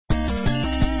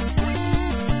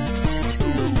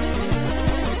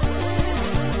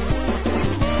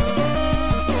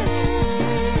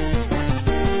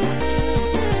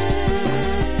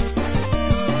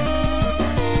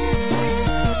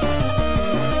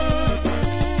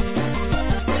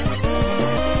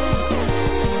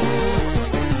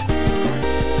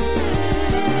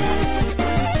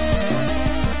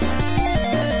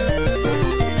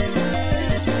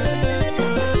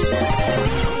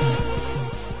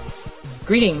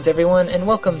Greetings, everyone, and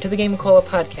welcome to the GameCola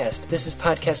Podcast. This is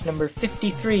podcast number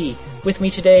 53. With me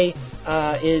today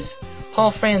is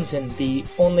Paul Franzen, the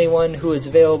only one who is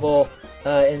available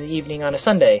in the evening on a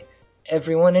Sunday.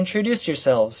 Everyone introduce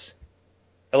yourselves.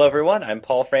 Hello, everyone. I'm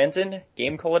Paul Franzen,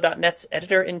 GameCola.net's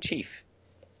editor-in-chief.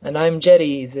 And I'm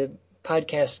Jeddy, the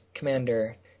podcast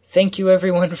commander. Thank you,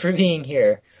 everyone, for being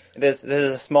here. This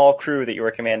is a small crew that you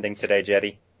were commanding today,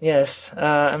 Jeddy. Yes,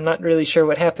 I'm not really sure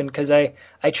what happened, because I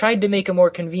tried to make a more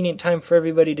convenient time for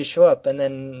everybody to show up, and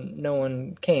then no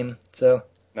one came, so...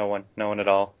 No one at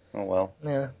all. Oh, well.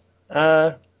 Yeah.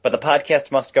 But the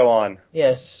podcast must go on.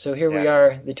 Yes, so here we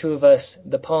are, the two of us,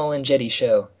 the Paul and Jeddy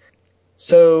show.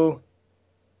 So,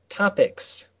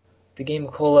 topics. The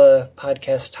GameCola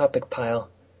Podcast Topic Pile.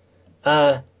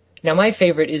 Now my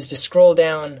favorite is to scroll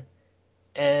down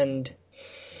and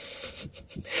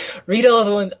read all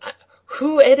the ones...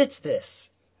 Who edits this?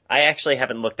 I actually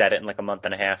haven't looked at it in like a month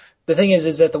and a half. The thing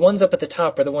is that the ones up at the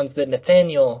top are the ones that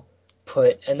Nathaniel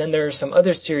put, and then there are some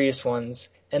other serious ones,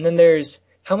 and then there's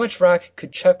how much rock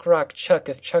could Chuck Rock chuck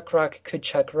if Chuck Rock could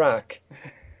chuck rock?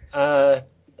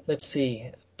 Let's see.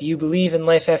 Do you believe in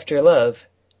life after love?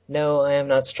 No, I am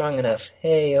not strong enough.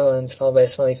 Hey, and it's followed by a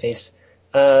smiley face.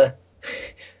 Pick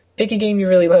a game you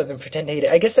really love and pretend to hate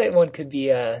it. I guess that one could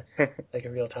be like a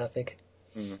real topic.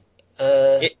 Mm.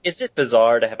 Is it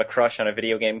bizarre to have a crush on a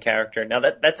video game character? Now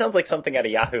that sounds like something out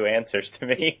of Yahoo Answers to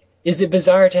me. Is it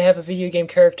bizarre to have a video game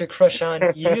character crush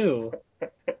on you?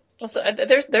 Also,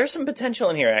 there's some potential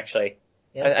in here actually.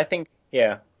 Yeah. I think,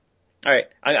 yeah. All right,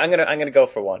 I'm gonna go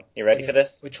for one. You ready for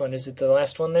this? Which one is it? The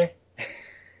last one there?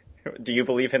 Do you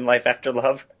believe in life after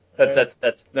love? That's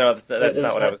not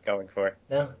what I was going for.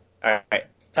 No. All right.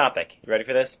 Topic. You ready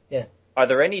for this? Yeah. Are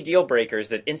there any deal breakers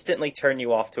that instantly turn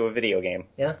you off to a video game?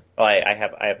 Yeah. Well, I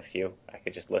have a few. I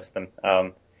could just list them.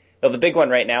 Well, the big one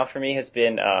right now for me has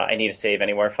been I need a save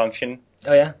anywhere function.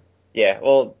 Oh yeah. Yeah.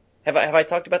 Well, have I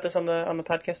talked about this on the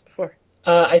podcast before?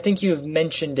 I think you've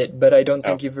mentioned it, but I don't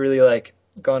think you've really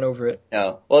gone over it.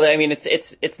 No. Well, I mean,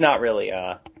 it's not really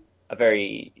a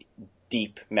very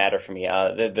deep matter for me.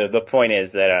 The point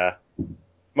is that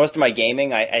most of my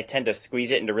gaming I tend to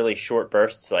squeeze it into really short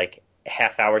bursts, like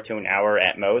half hour to an hour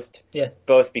at most. Yeah.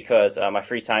 Both because my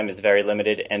free time is very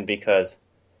limited and because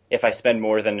if I spend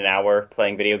more than an hour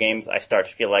playing video games, I start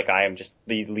to feel like I am just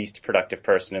the least productive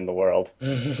person in the world.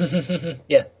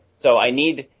 Yeah. So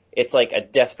it's like a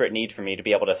desperate need for me to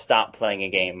be able to stop playing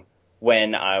a game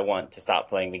when I want to stop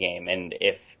playing the game. And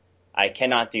if I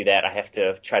cannot do that, I have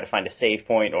to try to find a save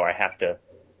point, or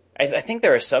I think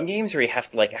there are some games where you have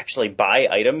to actually buy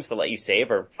items to let you save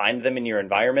or find them in your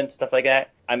environment, stuff like that.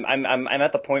 I'm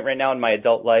at the point right now in my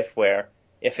adult life where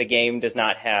if a game does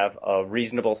not have a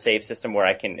reasonable save system where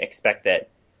I can expect that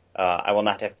I will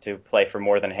not have to play for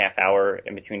more than a half hour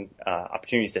in between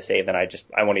opportunities to save, then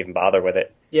I won't even bother with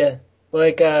it. Yeah.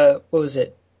 What was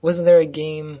it? Wasn't there a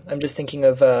game? I'm just thinking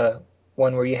of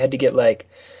one where you had to get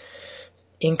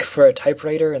ink for a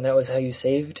typewriter, and that was how you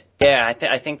saved. Yeah,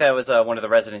 I think that was one of the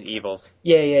Resident Evils.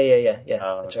 Yeah.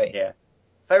 That's right. Yeah.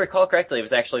 If I recall correctly, it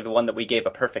was actually the one that we gave a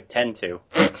perfect 10 to.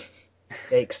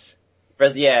 Yikes.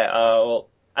 Well,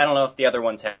 I don't know if the other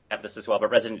ones have this as well, but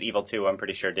Resident Evil 2, I'm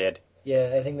pretty sure did.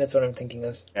 Yeah, I think that's what I'm thinking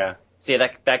of. Yeah. See,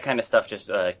 that kind of stuff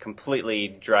just completely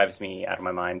drives me out of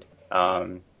my mind.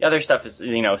 The other stuff is,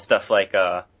 stuff like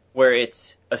where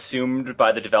it's assumed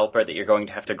by the developer that you're going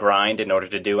to have to grind in order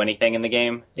to do anything in the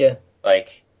game. Yeah.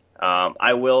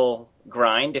 I will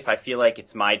grind if I feel like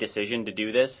it's my decision to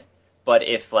do this, but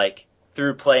if,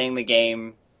 through playing the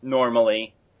game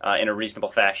normally, in a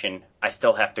reasonable fashion, I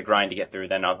still have to grind to get through,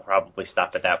 then I'll probably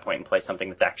stop at that point and play something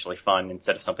that's actually fun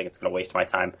instead of something that's going to waste my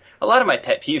time. A lot of my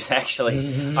pet peeves,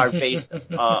 actually, are based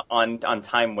on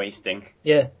time wasting.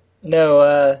 Yeah.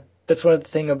 No, that's one of the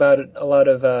things about a lot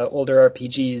of older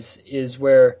RPGs is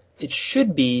where it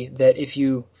should be that if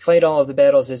you fight all of the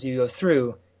battles as you go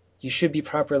through, you should be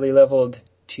properly leveled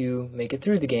to make it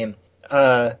through the game.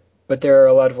 But there are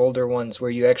a lot of older ones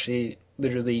where you actually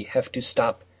literally have to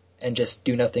stop and just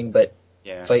do nothing but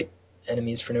fight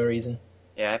enemies for no reason.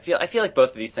 Yeah, I feel like both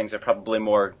of these things are probably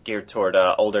more geared toward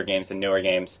older games than newer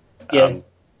games. Yeah.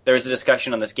 There was a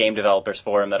discussion on this game developers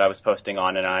forum that I was posting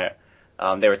on,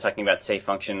 and they were talking about save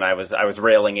function, and I was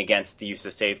railing against the use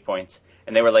of save points.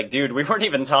 And they were like, dude, we weren't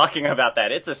even talking about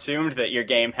that. It's assumed that your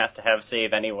game has to have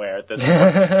save anywhere at this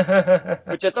point.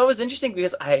 Which I thought was interesting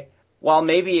because while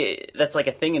maybe that's a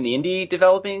thing in the indie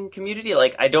developing community,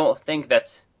 I don't think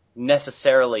that's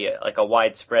necessarily a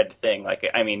widespread thing.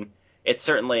 It's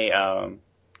certainly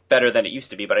better than it used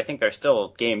to be, but I think there are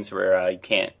still games where you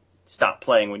can't stop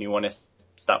playing when you want to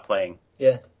stop playing.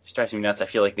 Yeah. Just drives me nuts. I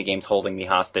feel like the game's holding me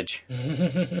hostage.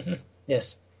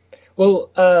 Yes.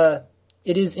 Well,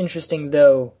 it is interesting,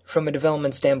 though, from a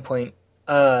development standpoint.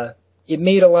 It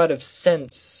made a lot of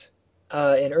sense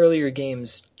in earlier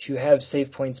games to have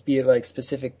save points be at, like,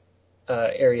 specific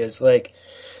areas. Like,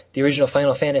 the original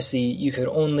Final Fantasy, you could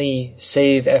only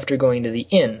save after going to the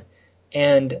inn.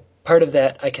 And part of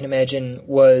that, I can imagine,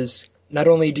 was not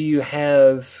only do you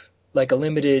have, like, a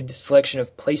limited selection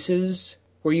of places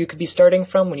where you could be starting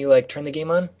from when you, like, turn the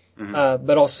game on,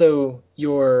 but also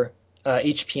your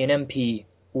HP and MP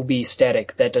will be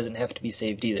static. That doesn't have to be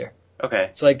saved either.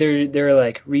 Okay. So, like, there are,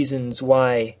 like, reasons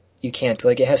why you can't.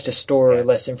 Like, it has to store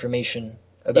less information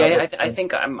about I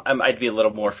think I'd be a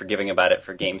little more forgiving about it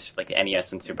for games like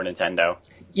NES and Super Nintendo.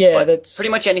 Yeah, but that's...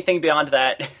 pretty much anything beyond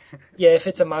that. Yeah, if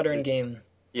it's a modern game,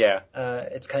 yeah,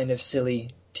 it's kind of silly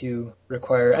to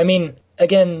require. I mean,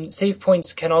 again, save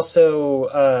points can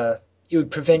also... it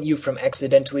would prevent you from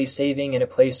accidentally saving in a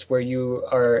place where you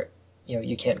are,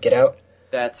 you can't get out.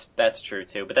 That's true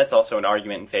too, but that's also an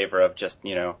argument in favor of just,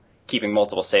 keeping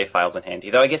multiple save files in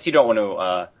handy. Though I guess you don't want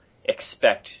to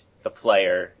expect the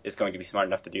player is going to be smart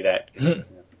enough to do that.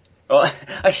 Well,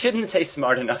 I shouldn't say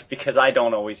smart enough because I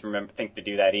don't always think to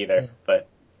do that either. But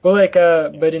well, like,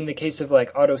 but in the case of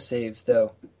like autosave,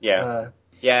 though. Yeah,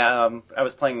 I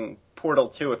was playing Portal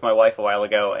 2 with my wife a while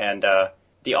ago, and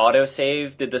the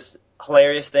autosave did this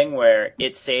hilarious thing where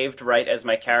it saved right as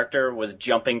my character was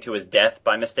jumping to his death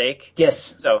by mistake.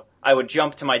 Yes. So I would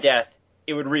jump to my death,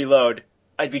 it would reload,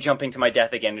 I'd be jumping to my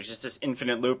death again. It's just this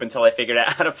infinite loop until I figured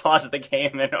out how to pause the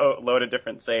game and load a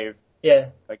different save. Yeah.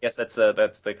 I guess that's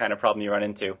the kind of problem you run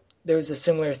into. There was a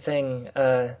similar thing,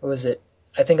 what was it?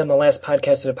 I think on the last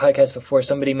podcast or the podcast before,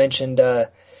 somebody mentioned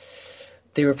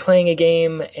they were playing a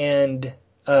game and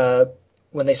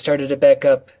when they started it back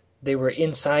up, they were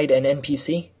inside an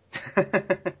NPC.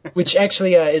 Which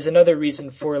actually is another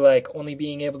reason for like only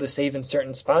being able to save in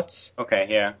certain spots. Okay,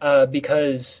 yeah.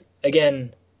 Because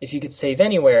again, if you could save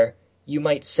anywhere, you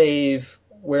might save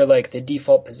where like the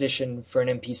default position for an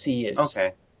NPC is.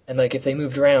 Okay. And like if they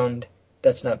moved around,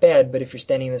 that's not bad. But if you're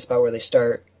standing in the spot where they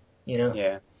start,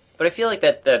 Yeah. But I feel like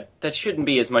that shouldn't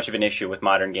be as much of an issue with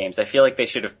modern games. I feel like they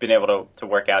should have been able to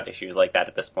work out issues like that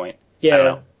at this point. Yeah. I don't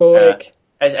know. Well, like.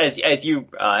 As you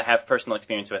have personal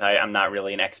experience with, I'm not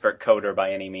really an expert coder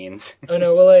by any means. Oh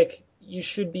no, well, like, you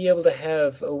should be able to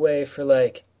have a way for,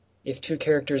 like, if two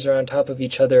characters are on top of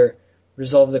each other,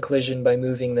 resolve the collision by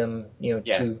moving them,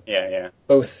 to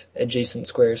both adjacent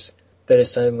squares. That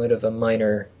is somewhat of a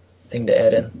minor thing to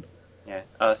add in.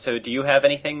 Yeah. So do you have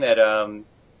anything that,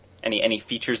 any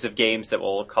features of games that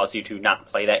will cause you to not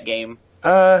play that game?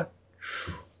 I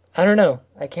don't know.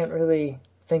 I can't really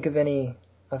think of any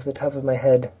off the top of my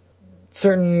head.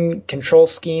 Certain control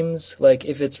schemes, like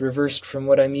if it's reversed from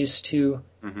what I'm used to.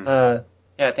 Mm-hmm.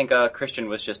 Yeah, I think Christian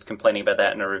was just complaining about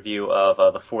that in a review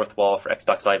of the fourth wall for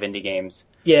Xbox Live Indie Games.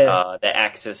 Yeah. The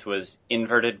axis was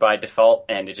inverted by default,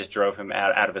 and it just drove him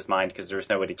out of his mind because there was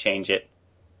no way to change it.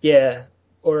 Yeah.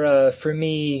 Or for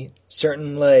me,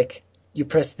 certain, like, you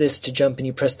press this to jump and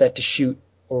you press that to shoot,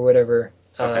 or whatever.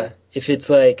 Okay. If it's,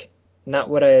 like, not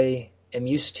what I am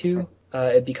used to,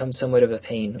 it becomes somewhat of a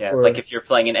pain. Yeah, or, like if you're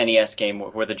playing an NES game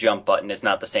where the jump button is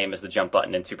not the same as the jump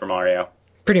button in Super Mario.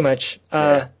 Pretty much.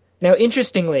 Yeah. Now,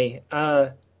 interestingly,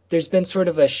 there's been sort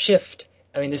of a shift.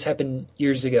 I mean, this happened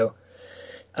years ago.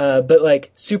 But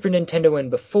like Super Nintendo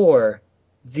and before,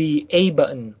 the A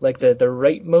button, like the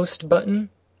rightmost button,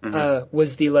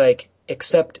 was the like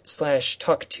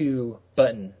accept/talk to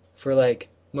button for like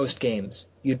most games.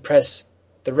 You'd press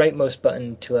the rightmost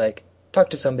button to like talk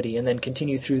to somebody and then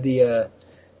continue through the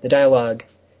dialogue.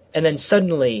 And then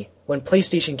suddenly, when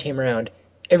PlayStation came around,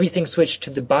 everything switched to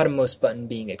the bottommost button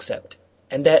being accept.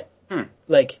 And that,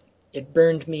 like, it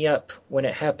burned me up when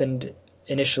it happened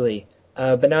initially.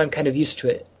 But now I'm kind of used to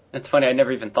it. That's funny, I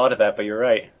never even thought of that, but you're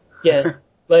right. Yeah,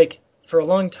 like, for a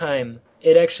long time,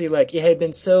 it actually, like, it had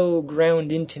been so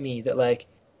ground into me that, like,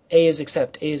 A is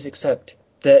accept,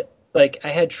 that, like, I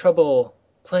had trouble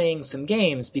playing some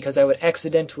games because I would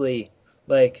accidentally,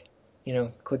 like,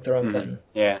 click the wrong button.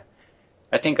 Yeah.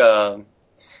 I think,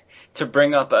 to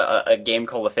bring up a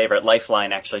GameCola favorite,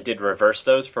 Lifeline actually did reverse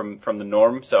those from the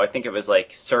norm. So I think it was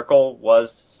like circle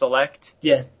was select.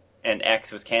 Yeah. And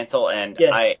X was cancel. And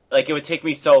yeah. it would take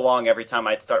me so long every time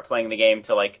I'd start playing the game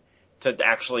to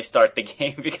actually start the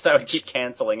game because I would keep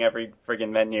canceling every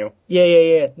friggin' menu.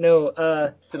 Yeah. No,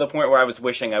 to the point where I was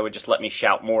wishing I would just let me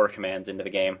shout more commands into the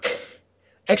game.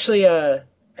 Actually, I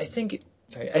think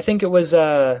it was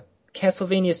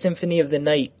Castlevania Symphony of the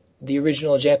Night, the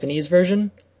original Japanese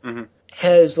version,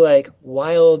 has like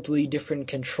wildly different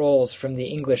controls from the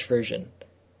English version.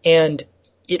 And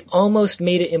it almost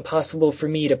made it impossible for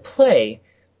me to play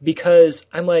because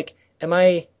I'm like,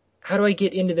 how do I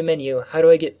get into the menu? How do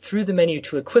I get through the menu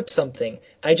to equip something?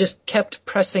 I just kept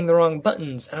pressing the wrong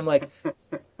buttons. And I'm like,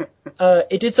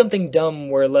 it did something dumb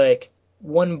where like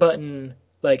one button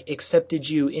like accepted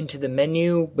you into the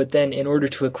menu, but then in order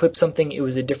to equip something, it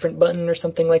was a different button or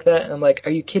something like that. And I'm like,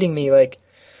 are you kidding me? Like,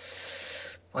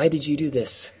 why did you do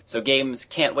this? So games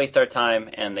can't waste our time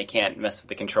and they can't mess with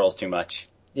the controls too much.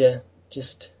 Yeah,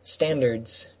 just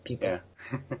standards, people.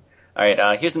 Yeah. All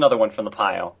right, here's another one from the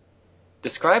pile.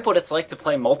 Describe what it's like to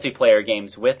play multiplayer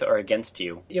games with or against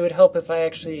you. It would help if I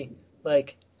actually,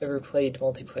 like, ever played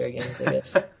multiplayer games, I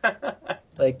guess.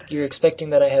 Like, you're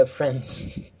expecting that I have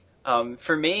friends.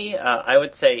 For me, I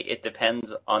would say it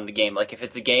depends on the game. Like, if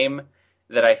it's a game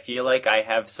that I feel like I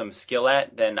have some skill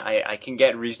at, then I can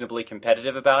get reasonably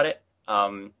competitive about it.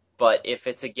 But if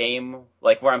it's a game,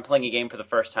 like, where I'm playing a game for the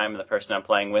first time and the person I'm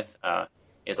playing with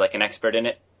is, like, an expert in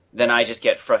it, then I just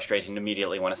get frustrated and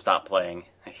immediately want to stop playing.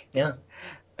 Yeah.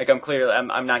 Like,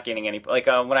 I'm not getting any, like,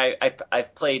 when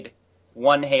I've played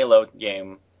one Halo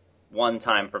game one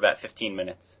time for about 15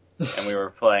 minutes, and we were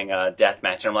playing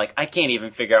deathmatch, and I'm like, I can't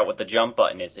even figure out what the jump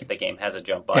button is if the game has a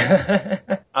jump button.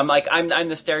 I'm like, I'm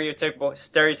the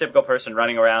stereotypical person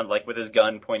running around, like, with his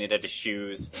gun pointed at his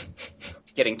shoes,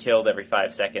 getting killed every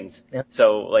 5 seconds. Yep.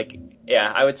 So, like,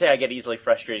 yeah, I would say I get easily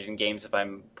frustrated in games if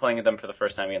I'm playing them for the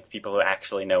first time against people who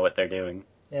actually know what they're doing.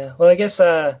 Yeah, well, I guess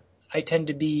I tend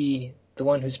to be the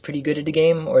one who's pretty good at a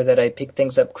game, or that I pick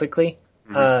things up quickly.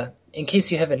 Mm-hmm. In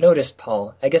case you haven't noticed,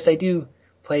 Paul, I guess I do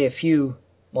play a few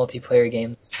multiplayer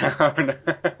games. Oh, no.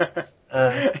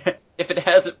 If it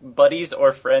has buddies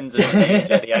or friends in the name,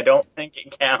 Jeddy, I don't think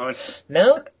it counts.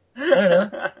 No?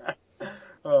 I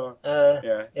don't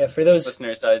know. Yeah, for those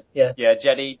listeners,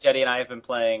 Jeddy and I have been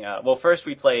playing. Well, first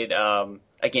we played a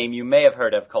game you may have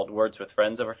heard of called Words with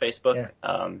Friends over Facebook.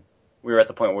 Yeah. We were at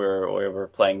the point where we were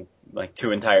playing like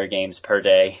 2 entire games per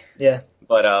day. Yeah.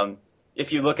 But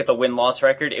if you look at the win-loss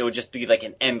record, it would just be like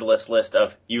an endless list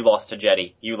of you lost to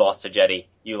Jeddy, you lost to Jeddy,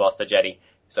 you lost to Jeddy.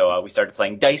 So we started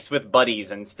playing Dice with Buddies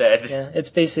instead. Yeah, it's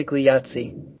basically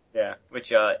Yahtzee. Yeah,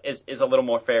 which is a little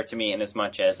more fair to me in as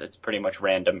much as it's pretty much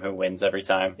random who wins every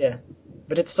time. Yeah,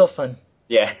 but it's still fun.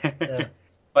 Yeah.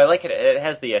 Well, I like it. It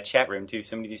has the chat room, too.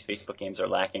 So many of these Facebook games are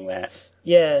lacking that.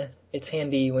 Yeah, it's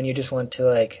handy when you just want to,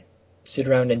 like, sit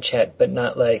around and chat, but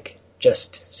not, like,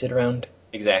 just sit around.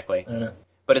 Exactly. I don't know.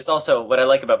 But it's also, what I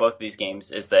like about both of these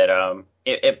games is that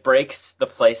it breaks the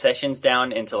play sessions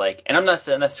down into, like, and I'm not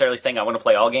necessarily saying I want to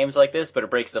play all games like this, but it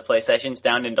breaks the play sessions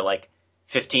down into, like,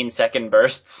 15-second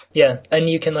bursts. Yeah, and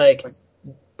you can, like,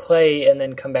 play and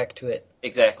then come back to it.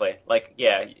 Exactly. Like,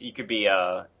 yeah, you could be,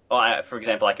 for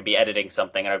example, I could be editing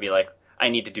something, and I'd be like, I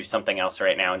need to do something else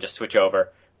right now, and just switch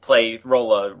over,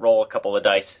 roll a couple of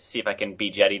dice, see if I can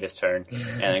beat Jeddy this turn,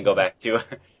 and then go back to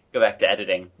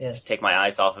editing. Yes. Just take my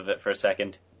eyes off of it for a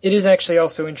second. It is actually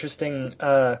also interesting,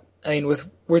 I mean, with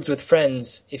Words with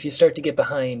Friends, if you start to get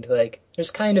behind, like,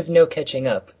 there's kind of no catching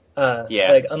up.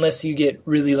 Like, unless you get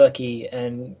really lucky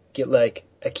and get, like,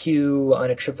 a Q on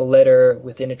a triple letter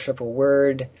within a triple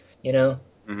word, you know?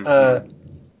 Mm-hmm.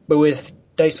 But with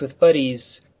Dice with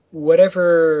Buddies,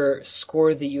 whatever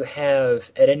score that you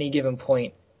have at any given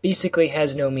point basically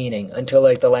has no meaning until,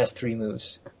 like, the last 3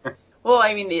 moves. Well,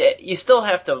 I mean, you still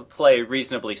have to play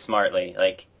reasonably smartly.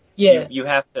 Like, yeah, you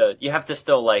have to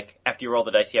still, like, after you roll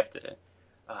the dice, you have to.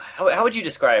 How would you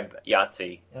describe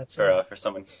Yahtzee for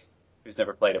someone who's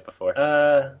never played it before?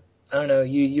 I don't know.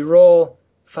 You roll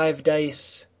 5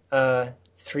 dice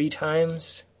 3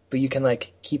 times, but you can,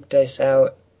 like, keep dice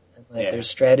out. And, like, there's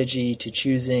strategy to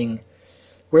choosing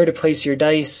where to place your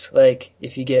dice. Like,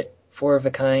 if you get 4 of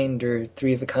a kind or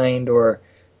 3 of a kind or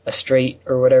a straight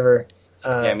or whatever.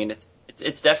 I mean,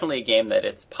 it's definitely a game that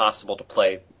it's possible to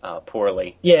play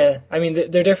poorly. Yeah, I mean,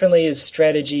 there definitely is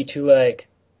strategy to, like,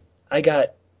 I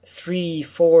got 3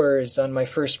 4s on my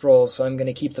first roll, so I'm going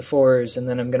to keep the 4s, and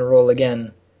then I'm going to roll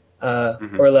again.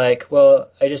 Or, like, well,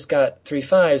 I just got 3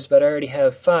 5s, but I already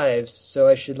have 5s, so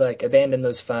I should, like, abandon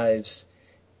those 5s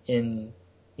in,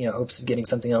 hopes of getting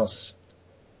something else.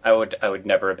 I would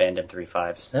never abandon 3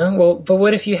 5s. No? Well, but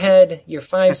what if you had your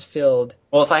 5s filled?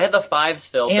 Well, if I had the 5s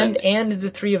filled, and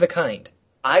the 3 of a kind.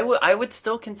 I would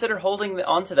still consider holding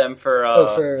onto them for.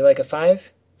 For like a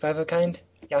 5 of a kind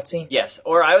Yahtzee. Yes,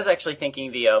 or I was actually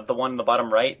thinking the one in the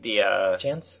bottom right, the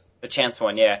chance. The chance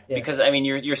one, yeah. Because I mean,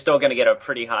 you're still going to get a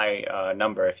pretty high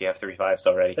number if you have 3 5s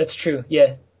already. That's true.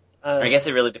 Yeah. I guess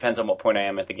it really depends on what point I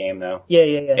am at the game, though.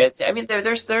 Yeah. I mean,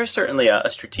 there's certainly a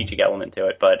strategic element to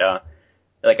it, but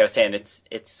like I was saying,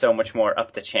 it's so much more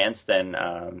up to chance than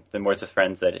Words with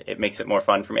Friends that it makes it more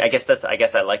fun for me. I guess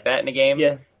I like that in a game.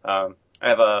 Yeah. I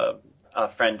have a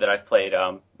friend that I've played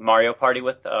Mario Party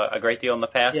with a great deal in the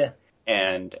past. Yeah.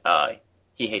 And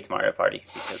he hates Mario Party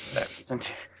because of that reason.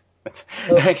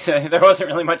 Oh. Actually, there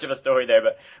wasn't really much of a story there,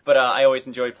 but I always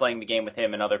enjoyed playing the game with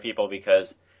him and other people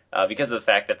because of the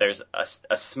fact that there's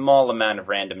a small amount of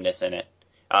randomness in it.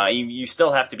 You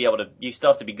still have to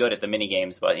be good at the mini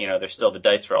games, but there's still the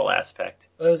dice roll aspect.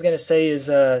 What I was gonna say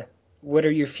is, what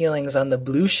are your feelings on the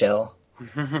blue shell?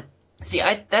 See,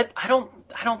 I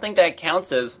don't think that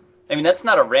counts as. I mean, that's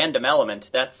not a random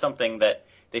element. That's something that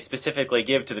they specifically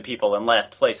give to the people in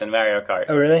last place in Mario Kart.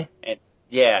 Oh, really? And,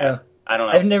 yeah. Oh. I don't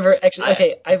know. I've never actually.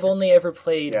 Okay, I've only ever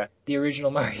played the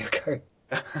original Mario Kart.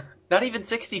 Not even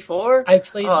 64? I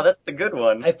played. Oh, that's the good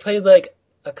one. I've played like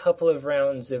a couple of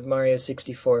rounds of Mario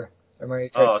 64 or Mario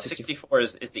Kart 64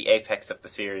 is the apex of the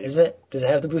series. Is it? Does it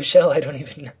have the blue shell? I don't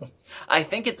even know. I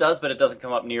think it does, but it doesn't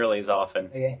come up nearly as often.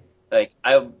 Okay. Like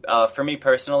for me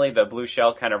personally, the blue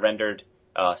shell kind of rendered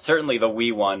certainly the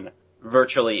Wii one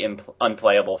virtually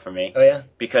unplayable for me. Oh yeah.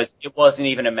 Because it wasn't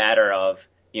even a matter of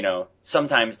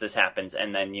sometimes this happens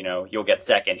and then you'll get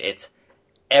second. It's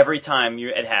every time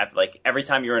you're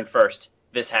in first,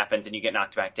 this happens and you get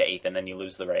knocked back to eighth and then you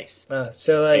lose the race.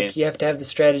 So you have to have the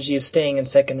strategy of staying in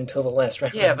second until the last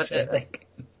round. Yeah, but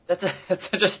that's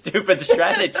such a stupid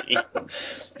strategy.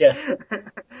 Yeah.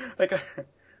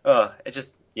 It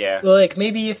just, yeah. Well,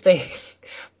 maybe if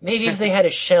they had a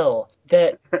shell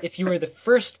that if you were the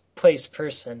first place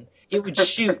person, it would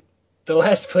shoot the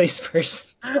last place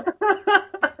person.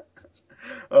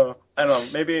 I don't know.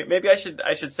 Maybe I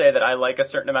should say that I like a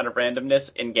certain amount of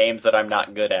randomness in games that I'm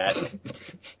not good at.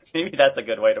 Maybe that's a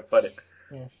good way to put it.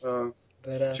 Yes.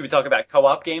 Should we talk about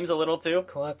co-op games a little too?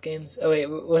 Co-op games? Oh wait,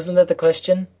 wasn't that the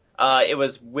question? It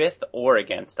was with or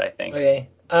against, I think. Okay.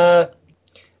 I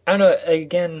don't know.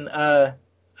 Again,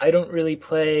 I don't really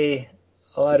play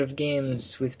a lot of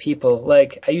games with people.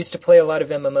 Like, I used to play a lot of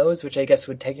MMOs, which I guess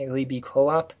would technically be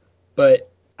co-op,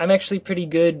 but I'm actually pretty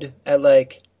good at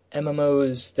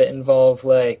MMOs that involve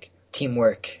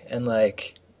teamwork and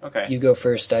okay. You go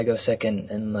first, I go second,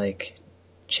 and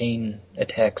chain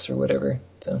attacks or whatever.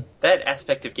 So that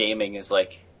aspect of gaming is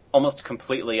almost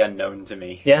completely unknown to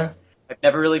me. Yeah. I've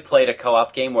never really played a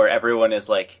co-op game where everyone is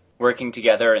working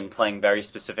together and playing very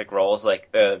specific roles. I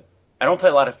don't play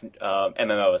a lot of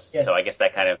MMOs, so I guess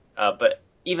that kind of. But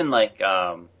even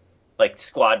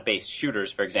squad-based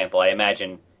shooters, for example, I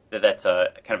imagine that's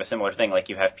a kind of a similar thing.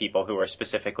 You have people who are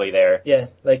specifically there. Yeah,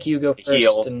 you go first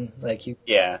heal. and you.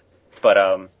 Yeah, but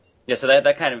so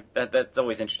that's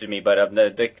always interested me. But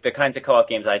the kinds of co-op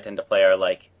games I tend to play are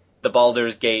the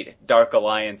Baldur's Gate, Dark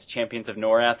Alliance, Champions of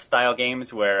Norath style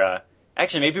games where.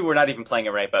 Actually, maybe we're not even playing it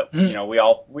right, but we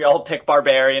all pick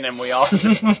Barbarian and we all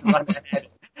just run ahead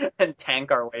and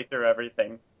tank our way through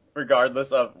everything,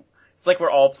 regardless of. It's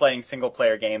we're all playing single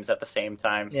player games at the same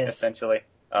time, essentially.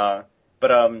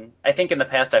 But I think in the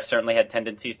past I've certainly had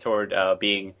tendencies toward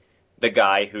being the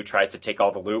guy who tries to take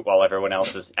all the loot while everyone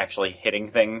else is actually hitting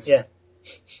things. Yeah.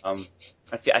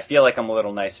 I feel like I'm a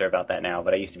little nicer about that now,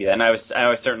 but I used to be that. And I was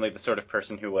certainly the sort of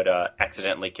person who would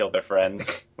accidentally kill their friends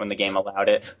when the game allowed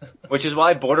it, which is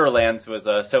why Borderlands was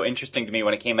so interesting to me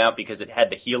when it came out, because it had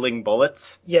the healing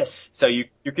bullets. Yes. So you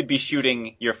could be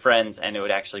shooting your friends and it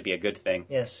would actually be a good thing.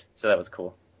 Yes. So that was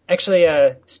cool. Actually,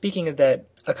 speaking of that,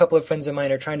 a couple of friends of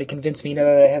mine are trying to convince me now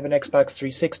that I have an Xbox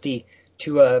 360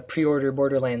 to pre-order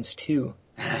Borderlands 2,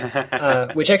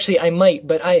 which actually I might,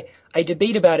 but I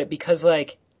debate about it because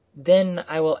then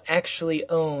I will actually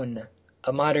own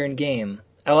a modern game.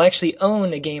 I will actually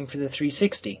own a game for the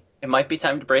 360. It might be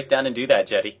time to break down and do that,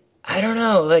 Jeddy. I don't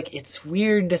know. It's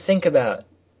weird to think about.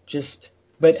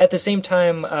 But at the same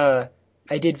time,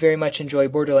 I did very much enjoy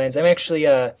Borderlands. I'm actually...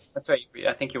 That's right.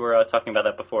 I think you were talking about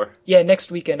that before. Yeah, next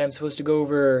weekend I'm supposed to go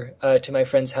over to my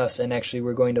friend's house, and actually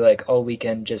we're going to all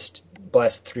weekend just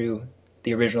blast through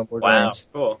the original Borderlands.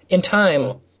 Wow, cool.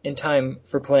 In time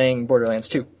for playing Borderlands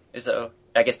 2.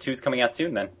 I guess 2's coming out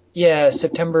soon then. Yeah,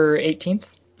 September 18th,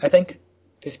 I think.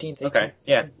 15th, 18th. Okay,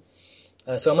 yeah.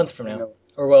 So a month from now.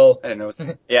 Or well... I didn't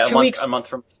know. Yeah, 2 weeks. A month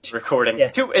from recording.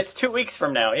 Yeah. It's 2 weeks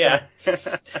from now, yeah.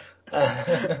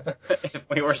 If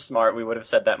we were smart, we would have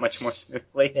said that much more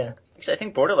smoothly. Yeah. Actually, I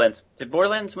think did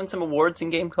Borderlands win some awards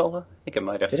in GameCola? I think it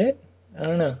might have. Did it? I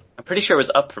don't know. I'm pretty sure it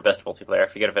was up for Best Multiplayer. I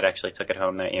forget if it actually took it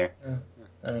home that year.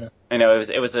 I don't know. I know,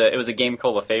 it was a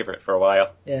GameCola favorite for a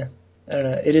while. Yeah. I don't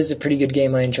know. It is a pretty good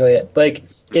game. I enjoy it.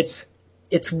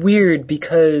 It's weird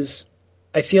because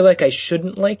I feel like I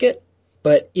shouldn't like it,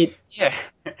 But it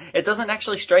doesn't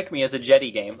actually strike me as a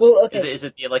Jeddy game. Well, okay. Is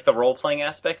it like the role-playing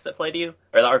aspects that play to you?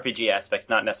 Or the RPG aspects,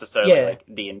 not necessarily like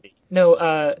D&D?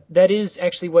 No, that is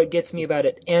actually what gets me about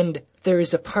it. And there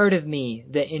is a part of me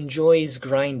that enjoys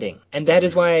grinding. And that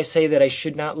is why I say that I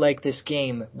should not like this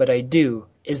game, but I do,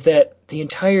 is that the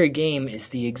entire game is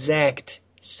the exact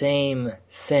same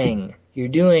thing. You're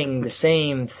doing the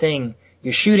same thing.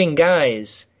 You're shooting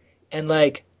guys, and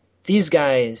like, these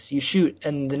guys, you shoot,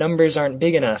 and the numbers aren't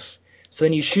big enough. So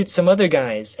then you shoot some other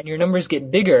guys, and your numbers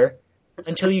get bigger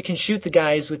until you can shoot the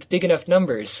guys with big enough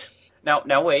numbers.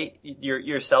 Now wait,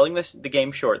 you're selling the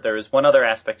game short. There is one other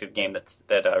aspect of the game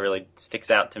that really sticks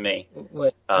out to me.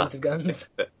 What? Guns of guns?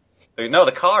 No,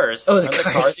 the cars. Oh, the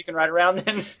cars you can ride around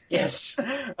in. Yes.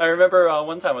 I remember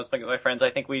one time I was playing with my friends. I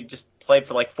think we just played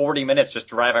for like 40 minutes just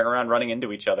driving around, running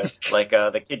into each other, like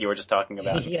the kid you were just talking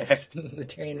about. Yes, the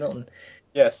Terry Milton.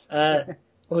 Yes.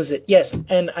 What was it? Yes,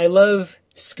 and I love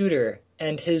Scooter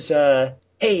and his,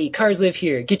 hey, cars live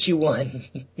here, get you one.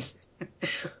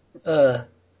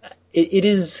 It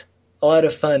is a lot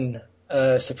of fun,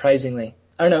 surprisingly.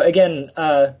 I don't know, again,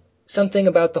 something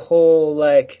about the whole,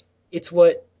 like, it's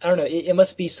what, I don't know, it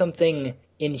must be something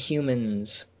in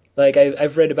humans. Like,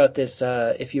 I've read about this,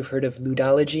 if you've heard of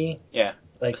ludology. Yeah,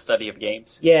 like the study of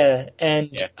games. Yeah, and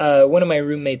one of my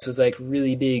roommates was, like,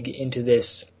 really big into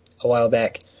this a while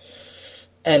back.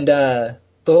 And the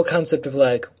whole concept of,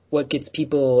 like, what gets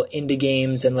people into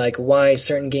games and, like, why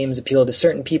certain games appeal to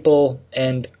certain people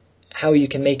and how you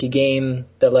can make a game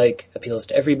that, like, appeals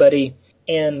to everybody.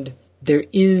 And there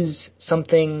is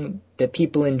something that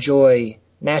people enjoy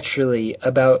naturally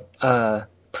about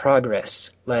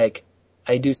progress. Like,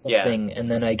 I do something and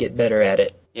then I get better at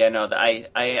it. Yeah, no,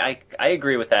 I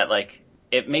agree with that. Like,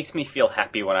 it makes me feel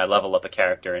happy when I level up a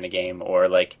character in a game, or,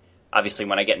 like, obviously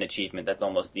when I get an achievement. That's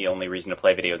almost the only reason to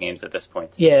play video games at this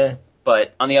point. Yeah.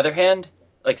 But on the other hand,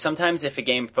 like, sometimes if a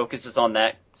game focuses on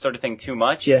that sort of thing too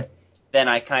much, then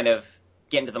I kind of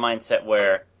get into the mindset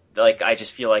where, like, I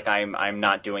just feel like I'm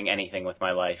not doing anything with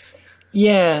my life.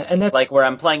 Yeah, and that's... Like, where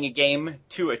I'm playing a game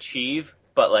to achieve,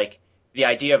 but, like, the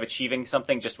idea of achieving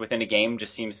something just within a game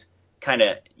just seems kind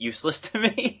of useless to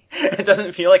me. It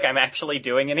doesn't feel like I'm actually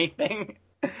doing anything.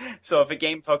 So if a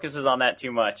game focuses on that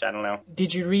too much, I don't know.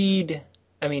 Did you read...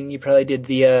 I mean, you probably did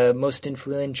the most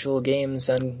influential games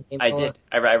on GameCola. I did.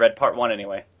 I read part 1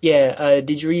 anyway. Yeah,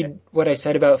 did you read what I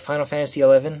said about Final Fantasy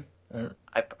XI?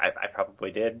 I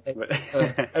probably did.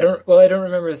 I don't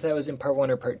remember if that was in part 1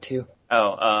 or part 2.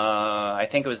 I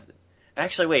think it was...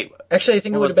 Actually, wait. Actually, I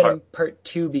think it would have been in part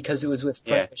 2 because it was with...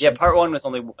 Yeah, part 1 was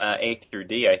only A through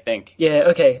D, I think. Yeah,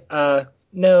 okay.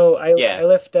 No, I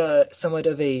left somewhat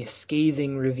of a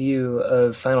scathing review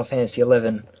of Final Fantasy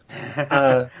XI.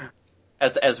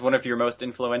 As one of your most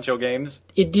influential games?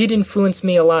 It did influence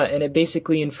me a lot, and it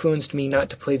basically influenced me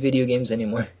not to play video games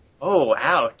anymore. Oh,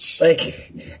 ouch.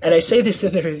 Like, and I say this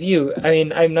in the review. I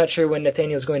mean, I'm not sure when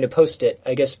Nathaniel's going to post it.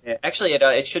 I guess. Yeah, actually,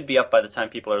 it should be up by the time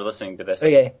people are listening to this.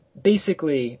 Okay.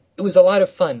 Basically, it was a lot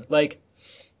of fun. Like,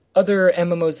 other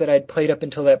MMOs that I'd played up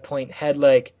until that point had,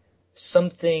 like,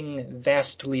 something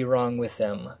vastly wrong with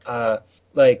them.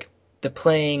 Like, the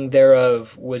playing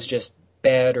thereof was just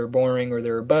bad or boring, or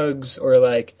there were bugs, or,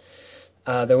 like,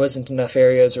 there wasn't enough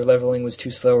areas, or leveling was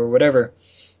too slow, or whatever.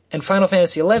 And Final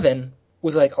Fantasy XI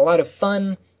was, like, a lot of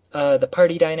fun. The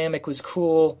party dynamic was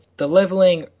cool. The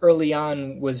leveling early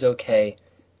on was okay,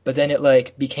 but then it,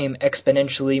 like, became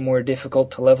exponentially more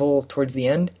difficult to level towards the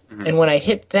end. Mm-hmm. And when I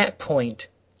hit that point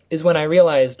is when I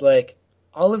realized, like,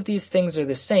 all of these things are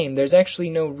the same. There's actually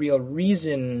no real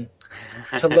reason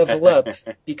to level up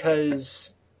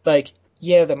because, like,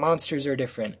 yeah, the monsters are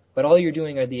different, but all you're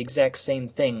doing are the exact same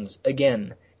things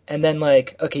again. And then,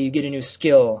 like, okay, you get a new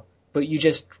skill, but you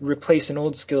just replace an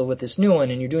old skill with this new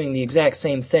one, and you're doing the exact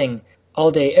same thing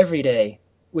all day, every day,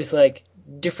 with, like,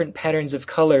 different patterns of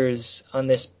colors on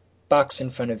this box in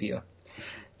front of you.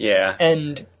 Yeah.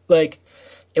 And, like,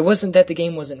 it wasn't that the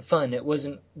game wasn't fun. It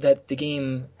wasn't that the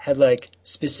game had, like,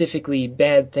 specifically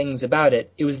bad things about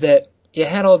it. It was that it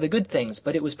had all the good things,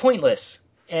 but it was pointless.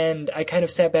 And I kind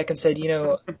of sat back and said, you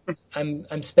know,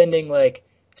 I'm spending, like,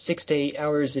 6 to 8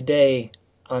 hours a day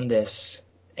on this,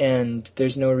 and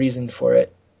there's no reason for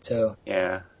it. So,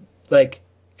 yeah, like,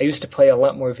 I used to play a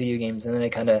lot more video games, and then I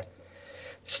kind of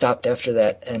stopped after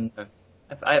that. And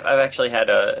I've actually had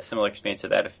a similar experience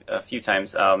with that a few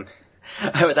times.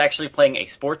 I was actually playing a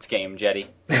sports game, Jeddy.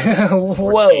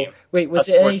 Whoa! Game. Wait, was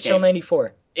it NHL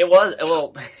 94? It was,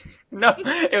 well, no,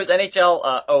 it was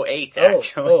NHL 08,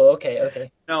 actually. Oh,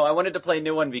 okay. No, I wanted to play a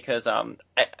new one because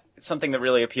something that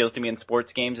really appeals to me in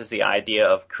sports games is the idea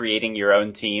of creating your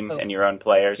own team and your own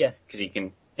players. Yeah. Because you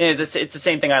can It's the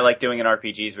same thing I like doing in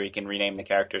RPGs, where you can rename the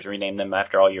characters, rename them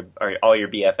after all your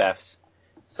BFFs.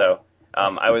 So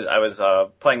I was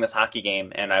playing this hockey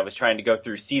game, and I was trying to go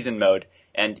through season mode,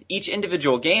 and each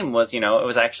individual game was, it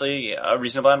was actually a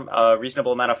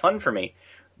reasonable amount of fun for me.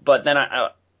 But then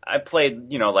I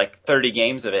played, like 30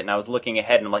 games of it, and I was looking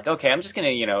ahead, and I'm like, okay, I'm just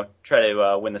gonna, try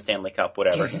to win the Stanley Cup,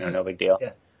 whatever, no big deal.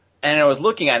 Yeah. And I was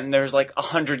looking at it, and there's like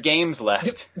 100 games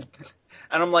left.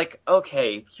 And I'm like,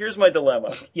 okay, here's my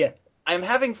dilemma. Yeah. I'm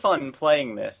having fun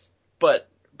playing this, but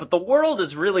the world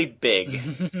is really big,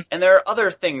 and there are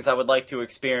other things I would like to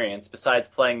experience besides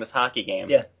playing this hockey game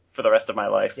for the rest of my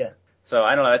life. Yeah. So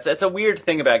I don't know, it's a weird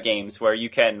thing about games where you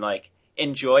can like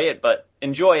enjoy it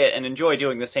and enjoy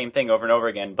doing the same thing over and over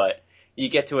again, but you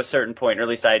get to a certain point, or at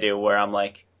least I do, where I'm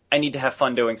like, I need to have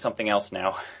fun doing something else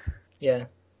now. Yeah.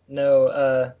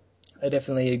 No, I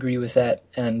definitely agree with that,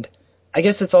 and I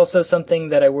guess it's also something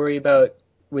that I worry about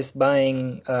with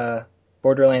buying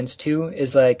Borderlands 2,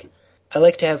 is like, I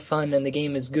like to have fun and the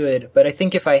game is good, but I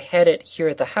think if I had it here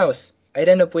at the house, I'd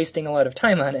end up wasting a lot of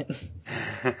time on it.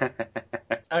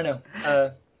 I don't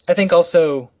know. I think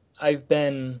also I've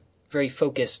been very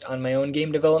focused on my own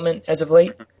game development as of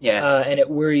late. Yeah. And it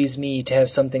worries me to have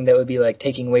something that would be like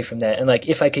taking away from that. And like,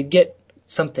 if I could get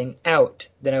something out,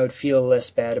 then I would feel less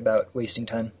bad about wasting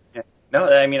time. No,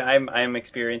 I mean, I'm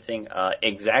experiencing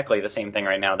exactly the same thing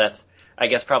right now. That's, I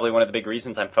guess, probably one of the big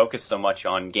reasons I'm focused so much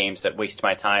on games that waste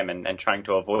my time and trying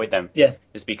to avoid them. Yeah.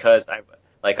 Is because I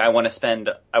want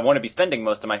to be spending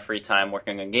most of my free time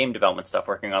working on game development stuff,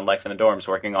 working on Life in the Dorms,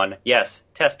 working on,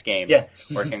 test game. Yeah.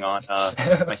 Working on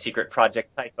my secret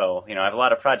project Typo. I have a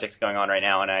lot of projects going on right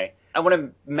now, and I want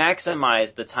to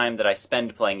maximize the time that I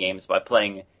spend playing games by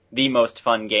playing the most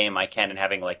fun game I can and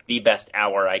having like the best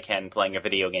hour I can playing a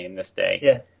video game this day.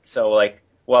 Yeah. So like,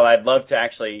 while I'd love to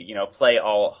actually, play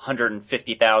all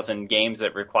 150,000 games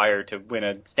that require to win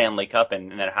a Stanley Cup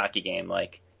and a hockey game,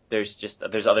 like,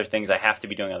 there's other things I have to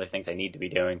be doing, other things I need to be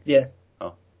doing. Yeah.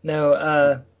 Oh. No, what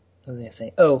was I going to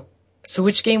say? Oh, so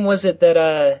which game was it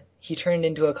that he turned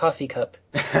into a coffee cup?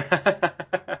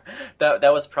 That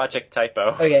was Project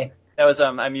Typo. Okay. That was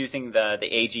I'm using the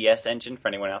AGS engine for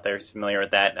anyone out there who's familiar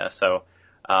with that.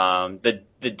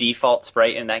 The default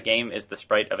sprite in that game is the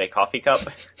sprite of a coffee cup.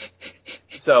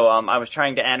 So I was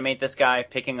trying to animate this guy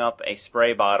picking up a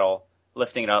spray bottle,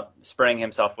 lifting it up, spraying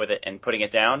himself with it, and putting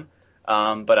it down.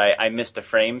 But I missed a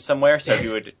frame somewhere, so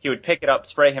he would pick it up,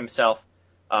 spray himself,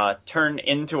 turn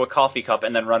into a coffee cup,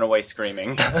 and then run away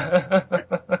screaming.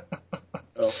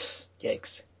 Oh.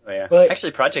 Yikes. Oh, yeah. But,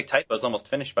 actually, Project Typo is almost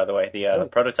finished, by the way, the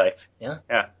prototype. Yeah?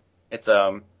 Yeah. It's,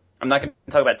 I'm not going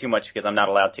to talk about it too much because I'm not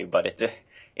allowed to, but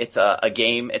it's a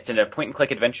game, it's a point-and-click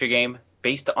adventure game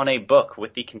based on a book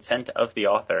with the consent of the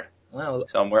author. Wow.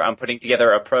 So I'm putting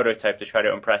together a prototype to try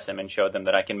to impress them and show them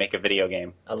that I can make a video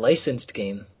game. A licensed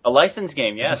game. A licensed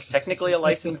game, yes. Technically a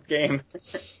licensed game.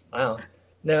 Wow.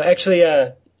 No, actually,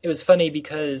 it was funny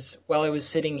because while I was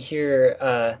sitting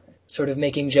here sort of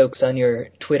making jokes on your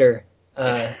Twitter...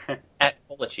 At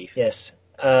Polachief. Yes.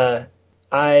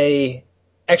 I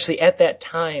actually, at that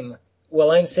time,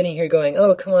 while I'm sitting here going,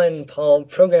 oh, come on, Paul,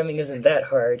 programming isn't that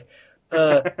hard,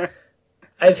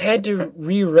 I've had to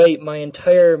rewrite my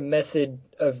entire method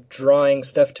of drawing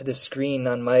stuff to the screen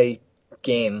on my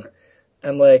game.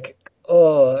 I'm like,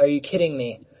 oh, are you kidding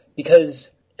me?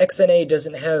 Because XNA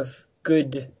doesn't have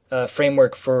good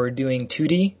framework for doing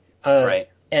 2D. Right.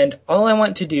 And all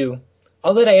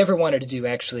that I ever wanted to do,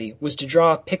 actually, was to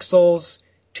draw pixels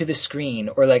to the screen,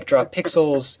 or like draw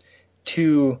pixels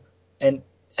to an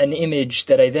image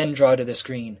that I then draw to the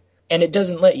screen. And it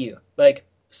doesn't let you. Like,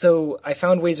 so I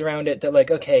found ways around it that, like,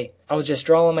 okay, I'll just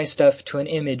draw all my stuff to an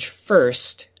image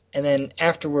first, and then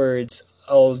afterwards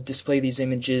I'll display these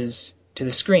images to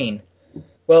the screen.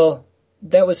 Well,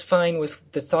 that was fine with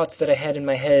the thoughts that I had in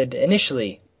my head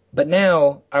initially, but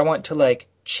now I want to, like,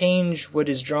 change what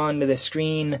is drawn to the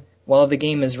screen while the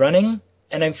game is running,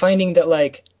 and I'm finding that,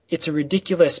 like, it's a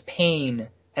ridiculous pain,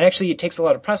 and actually it takes a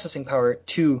lot of processing power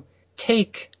to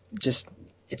take,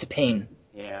 it's a pain.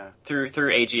 Yeah, through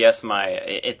AGS,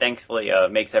 it thankfully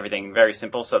makes everything very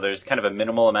simple, so there's kind of a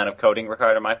minimal amount of coding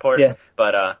required on my part. Yeah.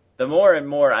 But the more and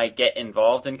more I get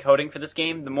involved in coding for this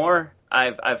game, the more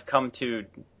I've come to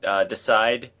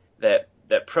decide that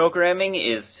programming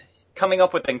is coming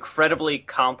up with incredibly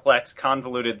complex,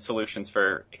 convoluted solutions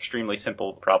for extremely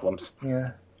simple problems.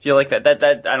 Yeah. I feel like that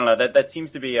I don't know, that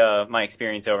seems to be my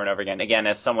experience over and over again. Again,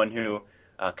 as someone who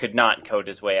could not code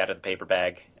his way out of the paper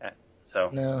bag. So.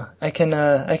 No, I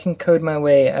can code my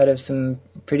way out of some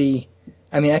pretty.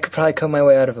 I mean, I could probably code my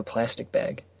way out of a plastic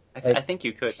bag. I think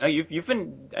you could. No, you've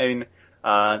been. I mean,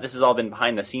 this has all been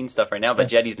behind the scenes stuff right now, but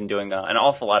Jeddy's been doing an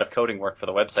awful lot of coding work for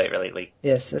the website lately.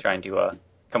 Yes. Trying to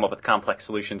come up with complex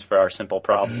solutions for our simple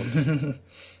problems.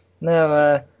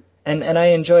 No, and I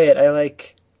enjoy it. I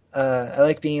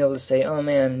like being able to say, oh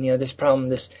man, this problem,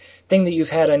 this thing that you've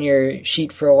had on your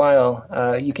sheet for a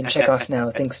while, you can check off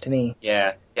now thanks to me.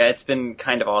 Yeah, it's been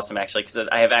kind of awesome actually, because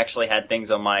I have actually had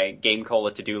things on my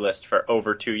GameCola to-do list for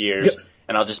over 2 years,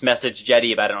 and I'll just message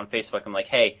Jeddy about it on Facebook. I'm like,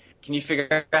 hey, can you figure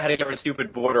out how to get rid of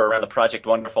stupid border around the Project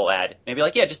Wonderful ad? And he'd be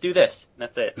like, yeah, just do this. And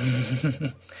that's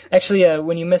it. Actually,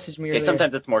 when you messaged me earlier...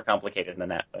 sometimes it's more complicated than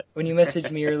that. But when you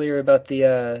messaged me earlier about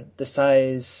the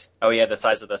size... Oh, yeah, the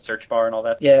size of the search bar and all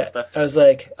that stuff? I was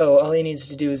like, oh, all he needs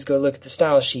to do is go look at the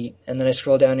style sheet. And then I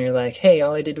scroll down and you're like, hey,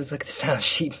 all I did was look at the style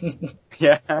sheet.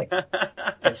 Yeah. Like,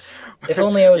 yes. If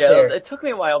only I was there. It took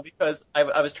me a while because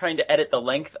I was trying to edit the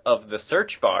length of the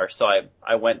search bar, so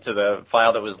I went to the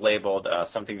file that was labeled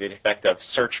something to the effect of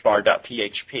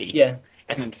searchbar.php. Yeah.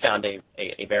 And then found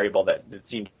a variable that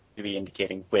seemed to be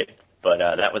indicating width, but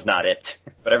that was not it.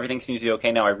 But everything seems to be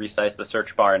okay now. I resized the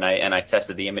search bar and I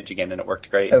tested the image again and it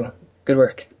worked great. Oh, good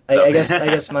work. So. I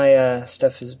guess my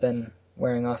stuff has been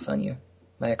wearing off on you,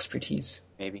 my expertise.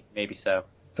 Maybe so.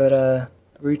 But were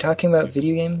we talking about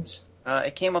video games?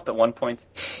 It came up at one point.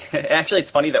 Actually,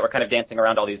 it's funny that we're kind of dancing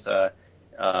around all these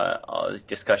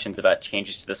discussions about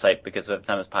changes to the site, because by the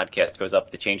time this podcast goes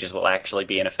up, the changes will actually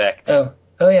be in effect. Oh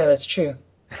yeah, that's true.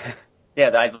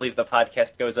 Yeah, I believe the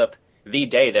podcast goes up the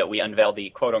day that we unveil the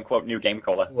quote-unquote new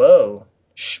GameCola. Whoa.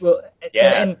 Well,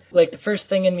 yeah. And like the first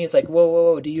thing in me is like,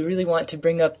 whoa, do you really want to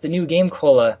bring up the new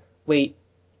GameCola? Wait,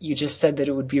 you just said that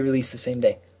it would be released the same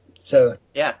day. So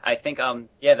yeah, I think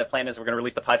the plan is we're going to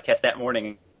release the podcast that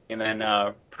morning, and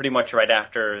then pretty much right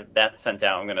after that's sent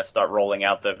out, I'm going to start rolling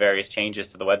out the various changes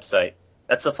to the website.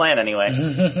 That's the plan anyway.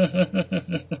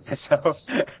 So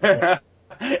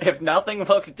if nothing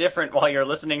looks different while you're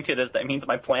listening to this, that means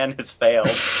my plan has failed.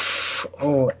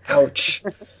 Oh, ouch.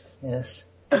 Yes.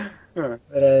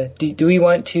 But do we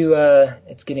want to?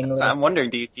 It's getting. A little... I'm wondering.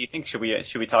 Do you think should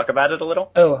we talk about it a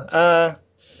little? Oh.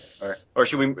 Or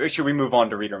should we move on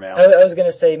to reader mail? I was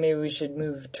gonna say maybe we should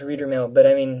move to reader mail, but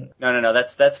I mean. No.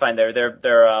 That's fine. There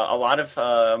are a lot of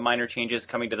minor changes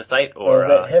coming to the site, or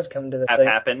that have come to the site.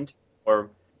 Happened, or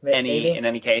maybe. In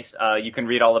any case, you can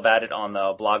read all about it on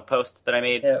the blog post that I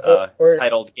made, or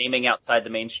titled "Gaming Outside the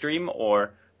Mainstream,"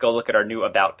 or go look at our new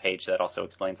About page that also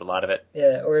explains a lot of it.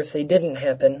 Yeah, or if they didn't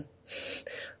happen.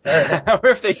 Or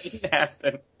if they didn't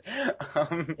happen.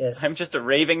 Yes. I'm just a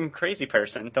raving crazy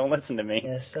person. Don't listen to me.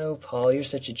 Yes, so Paul, you're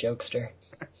such a jokester.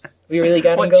 We really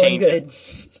got him going changes?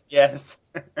 good. Yes.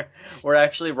 We're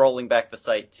actually rolling back the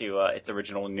site to its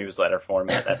original newsletter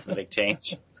format. That's the big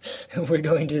change. We're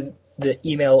going to the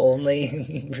email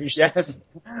only version. Yes.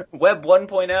 Web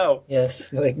 1.0.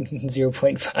 Yes, like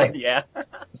 0.5. Yeah.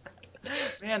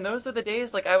 Man, those are the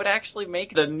days, like, I would actually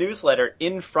make the newsletter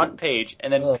in front page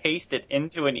and then paste it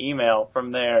into an email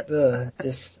from there.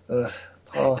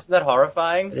 Paul. Isn't that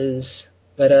horrifying? It is.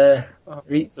 But,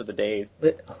 those are the days.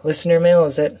 Listener mail,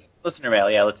 is that? Listener mail,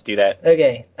 yeah, let's do that.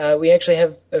 Okay. We actually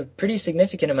have a pretty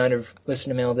significant amount of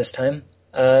listener mail this time.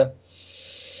 I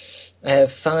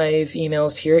have 5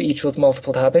 emails here, each with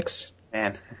multiple topics.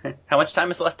 Man, how much time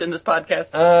is left in this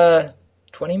podcast?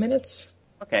 20 minutes?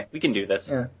 Okay, we can do this.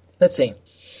 Yeah. Let's see.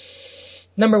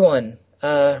 Number 1,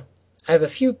 I have a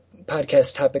few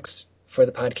podcast topics for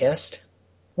the podcast.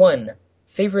 1,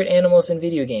 favorite animals in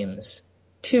video games.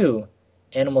 2,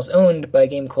 animals owned by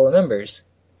GameCola members.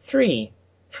 3,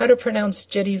 how to pronounce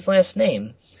Jeddy's last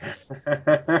name.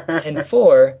 And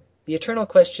 4, the eternal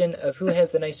question of who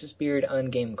has the nicest beard on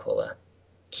GameCola.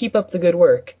 Keep up the good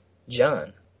work,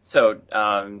 John. So,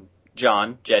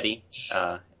 John, Jeddy,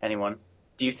 anyone,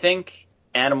 do you think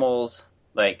animals,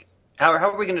 like, how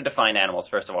are we going to define animals,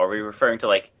 first of all? Are we referring to,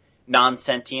 like,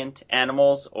 non-sentient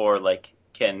animals, or, like,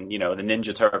 can, the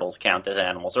Ninja Turtles count as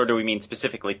animals? Or do we mean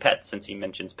specifically pets, since he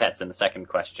mentions pets in the second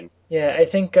question? Yeah, I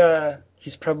think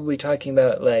he's probably talking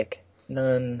about, like,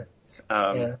 yeah.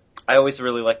 I always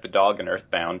really like the dog in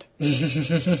Earthbound. He's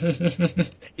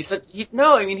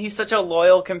such a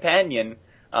loyal companion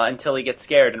until he gets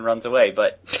scared and runs away,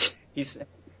 but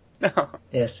no.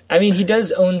 Yes. I mean, he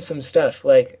does own some stuff,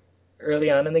 like,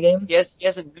 early on in the game. He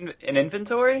has an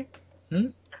inventory?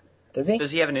 Does he?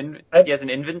 Does he have he has an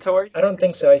inventory? I don't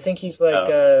think so. I think he's like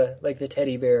the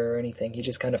teddy bear or anything. He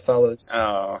just kind of follows.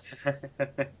 Oh.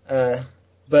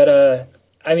 But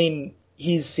I mean,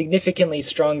 he's significantly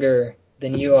stronger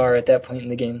than you are at that point in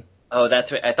the game. Oh,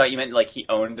 that's what I thought you meant. Like he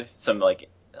owned some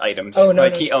like items. Oh no,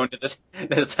 he owned this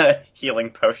healing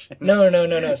potion.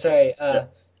 No. Sorry.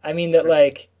 I mean that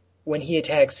like when he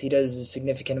attacks, he does a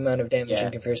significant amount of damage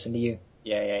in comparison to you.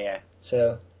 Yeah.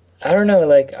 So, I don't know,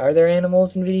 like, are there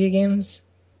animals in video games?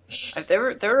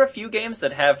 There are a few games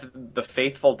that have the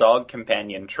faithful dog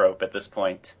companion trope at this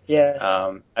point.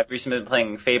 Yeah. I've recently been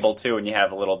playing Fable 2, and you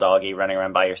have a little doggy running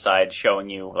around by your side, showing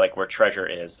you like where treasure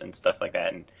is and stuff like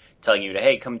that, and telling you to,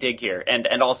 hey, come dig here, and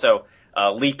also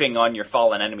leaping on your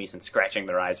fallen enemies and scratching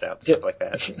their eyes out, stuff like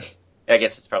that. I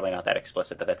guess it's probably not that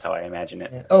explicit, but that's how I imagine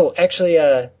it. Yeah. Oh, actually,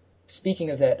 speaking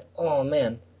of that, oh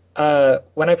man,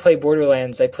 when I play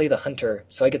Borderlands, I play the hunter,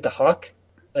 so I get the hawk.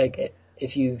 Like,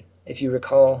 if you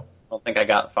recall. I don't think I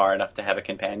got far enough to have a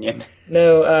companion.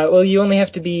 No, well, you only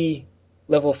have to be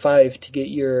level 5 to get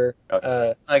your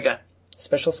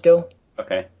special skill.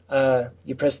 Okay.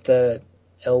 You press the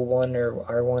L1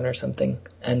 or R1 or something,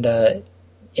 and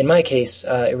in my case,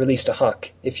 it released a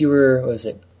hawk. If you were, what was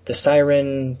it? The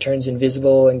siren turns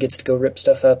invisible and gets to go rip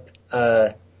stuff up.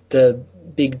 The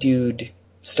big dude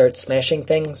starts smashing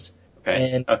things,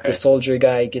 and the soldier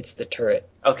guy gets the turret.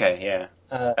 Okay, yeah.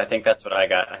 I think that's what I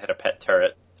got. I had a pet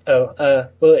turret. Oh,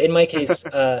 well, in my case,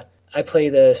 I play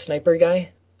the sniper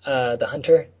guy, the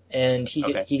hunter, and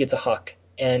he gets a hawk.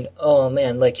 And, oh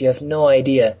man, like, you have no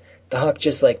idea. The hawk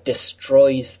just, like,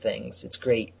 destroys things. It's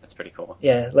great. That's pretty cool.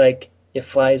 Yeah, like, it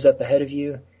flies up ahead of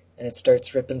you, and it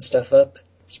starts ripping stuff up.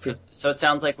 So it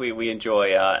sounds like we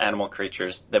enjoy animal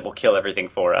creatures that will kill everything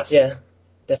for us. Yeah,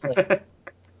 definitely.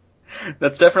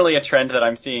 That's definitely a trend that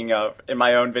I'm seeing in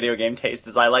my own video game taste,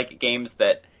 is I like games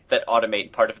that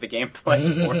automate part of the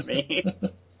gameplay for me.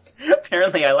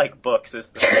 Apparently I like books is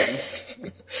the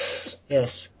thing.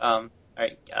 Yes. All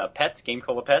right, pets,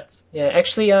 GameCola pets? Yeah,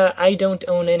 actually, I don't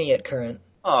own any at current.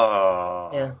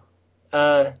 Oh.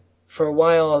 Yeah. For a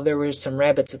while, there were some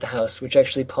rabbits at the house, which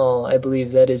actually, Paul, I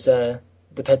believe that is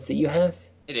the pets that you have?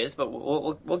 It is, but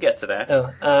we'll get to that.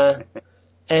 Oh,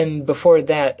 and before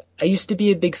that, I used to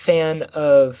be a big fan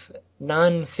of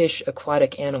non-fish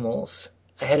aquatic animals.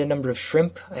 I had a number of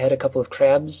shrimp. I had a couple of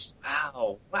crabs.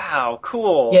 Wow,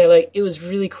 cool. Yeah, like, it was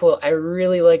really cool. I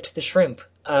really liked the shrimp.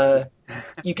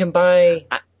 You can buy...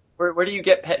 Where do you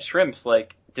get pet shrimps?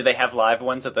 Like, do they have live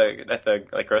ones at the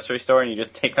like grocery store and you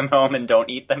just take them home and don't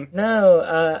eat them? No,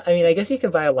 I mean, I guess you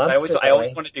could buy a lobster. I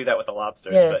always want to do that with the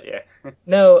lobsters, but yeah.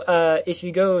 No, if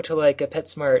you go to like a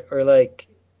PetSmart or like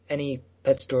any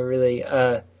pet store really,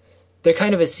 they're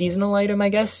kind of a seasonal item, I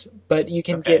guess, but you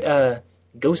can get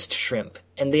ghost shrimp,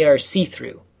 and they are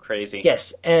see-through. Crazy.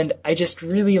 Yes, and I just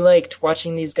really liked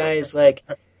watching these guys, like,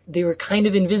 they were kind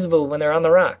of invisible when they're on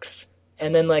the rocks,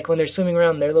 and then like when they're swimming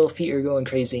around, their little feet are going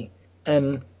crazy.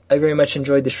 And I very much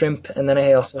enjoyed the shrimp, and then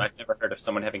I also... I've never heard of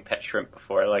someone having pet shrimp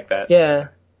before. I like that. Yeah,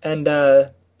 and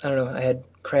I don't know, I had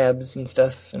crabs and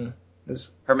stuff, and it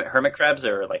was... Hermit crabs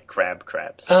or like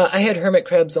crabs? I had hermit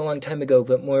crabs a long time ago,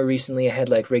 but more recently I had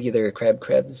like regular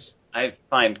crabs. I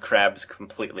find crabs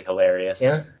completely hilarious.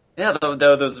 Yeah? Yeah,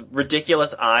 though those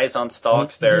ridiculous eyes on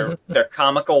stalks, their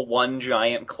comical one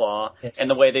giant claw, and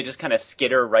the way they just kind of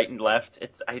skitter right and left,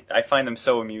 I find them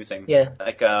so amusing. Yeah.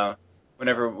 Like,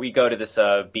 whenever we go to this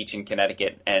beach in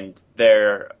Connecticut, and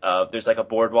there's like a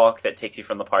boardwalk that takes you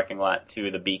from the parking lot to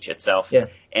the beach itself. Yeah.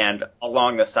 And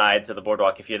along the sides of the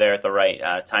boardwalk, if you're there at the right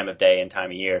time of day and time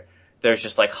of year, there's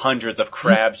just like hundreds of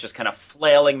crabs just kind of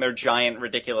flailing their giant,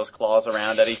 ridiculous claws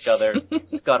around at each other,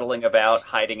 scuttling about,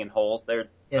 hiding in holes. They're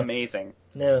amazing.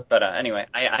 No. But anyway,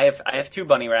 I have two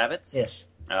bunny rabbits. Yes.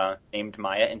 Named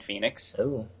Maya and Phoenix.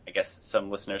 Oh. I guess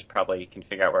some listeners probably can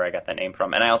figure out where I got that name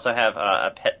from. And I also have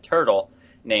a pet turtle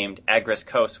named Agris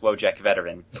Kos Wojak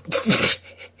Veteran.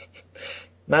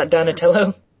 Not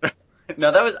Donatello?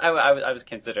 No, that was I was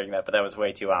considering that, but that was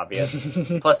way too obvious.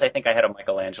 Plus, I think I had a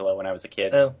Michelangelo when I was a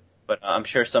kid. Oh. But I'm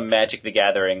sure some Magic the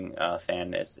Gathering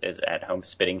fan is at home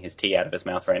spitting his tea out of his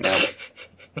mouth right now.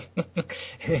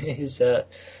 His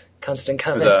constant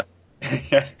comment.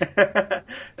 That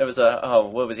was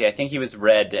what was he? I think he was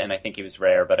red, and I think he was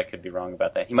rare, but I could be wrong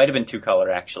about that. He might have been 2-color,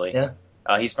 actually. Yeah.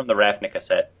 He's from the Ravnica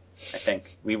set, I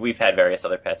think. We've had various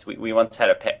other pets. We once had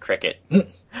a pet cricket.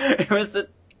 It was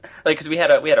because we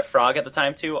had a frog at the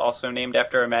time too, also named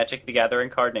after a Magic the Gathering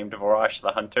card named Vorosh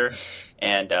the Hunter,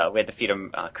 and we had to feed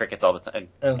him crickets all the time.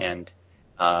 Oh. And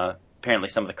apparently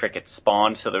some of the crickets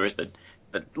spawned, so there was the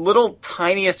little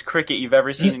tiniest cricket you've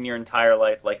ever seen in your entire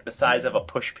life, like the size of a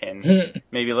pushpin,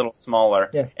 maybe a little smaller.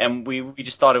 Yeah. And we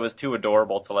just thought it was too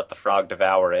adorable to let the frog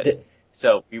devour it.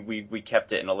 So we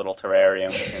kept it in a little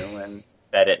terrarium, and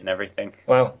fed it and everything.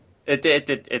 Wow. It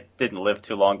didn't live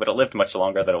too long, but it lived much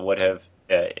longer than it would have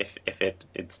if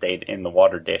it stayed in the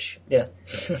water dish. Yeah.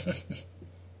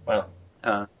 Wow.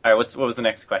 All right, what was the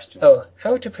next question? Oh,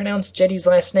 how to pronounce Jeddy's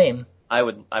last name?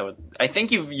 I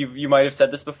think you might have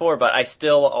said this before, but I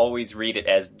still always read it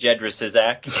as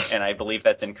Jedraszczak, and I believe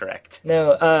that's incorrect.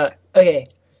 No, okay.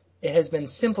 It has been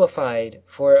simplified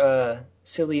for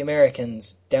silly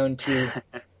Americans down to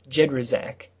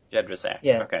Jedraszczak. Jedraszczak.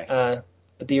 Yeah. Okay.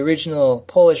 But the original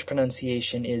Polish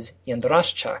pronunciation is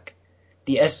Jedraszczak.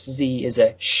 The SZ is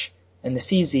a sh, and the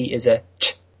CZ is a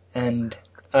ch. And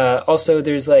also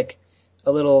there's like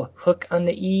a little hook on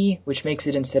the E, which makes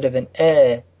it instead of an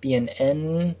be an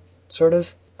N, sort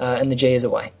of. And the J is a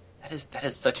Y. That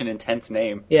is such an intense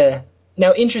name. Yeah.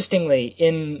 Now, interestingly,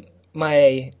 in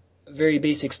my very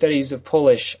basic studies of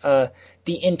Polish, the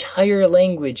entire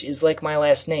language is like my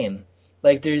last name.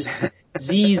 Like there's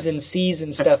Z's and C's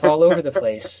and stuff all over the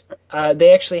place.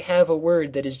 They actually have a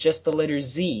word that is just the letter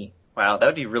Z. Wow, that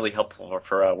would be really helpful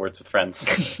for Words with Friends.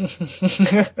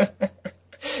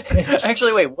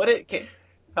 Actually, wait,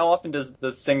 how often does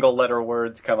the single letter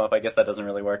words come up? I guess that doesn't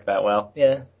really work that well.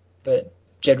 Yeah, but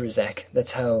Jedraszczak,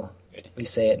 that's how we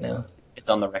say it now. It's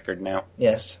on the record now.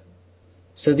 Yes.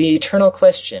 So the eternal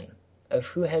question of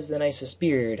who has the nicest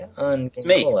beard on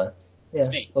GameCola. Yeah. It's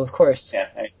me. Well, of course. Yeah,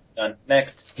 done.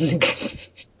 Next.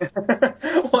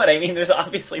 What? I mean, there's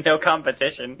obviously no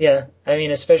competition. Yeah, I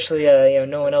mean, especially,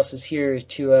 no one else is here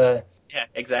to, Yeah,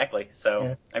 exactly. So,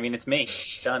 yeah. I mean, it's me.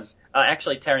 Done.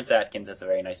 Actually, Terrence Atkins has a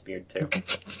very nice beard, too.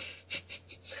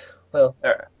 Well.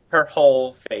 Her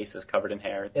whole face is covered in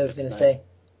hair. I was going to say.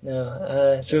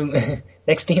 No. So,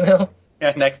 next email?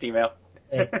 Yeah, next email.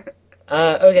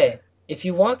 Okay. If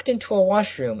you walked into a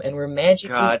washroom and were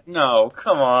magically... God, no.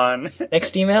 Come on.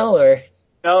 Next email, or...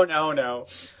 No.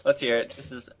 Let's hear it.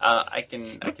 This is,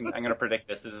 I'm gonna predict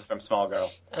this. This is from Small Girl.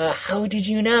 How did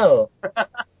you know?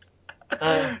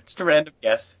 Just a random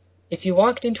guess. If you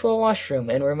walked into a washroom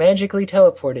and were magically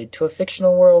teleported to a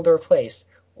fictional world or place,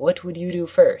 what would you do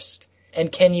first?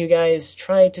 And can you guys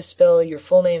try to spell your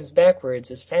full names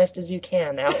backwards as fast as you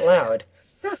can out loud?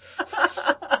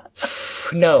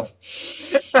 No.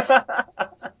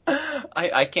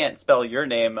 I can't spell your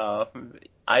name,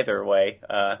 either way.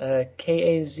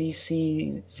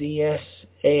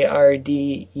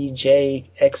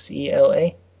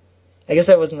 Kazzsardejexela. I guess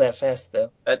that wasn't that fast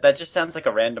though. That just sounds like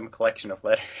a random collection of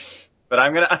letters. But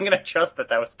I'm gonna trust that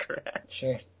was correct.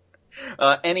 Sure.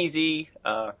 Nezarf,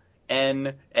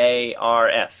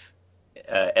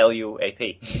 LUAP.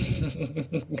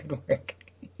 Good work.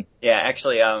 Yeah,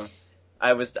 actually, I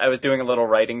was doing a little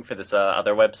writing for this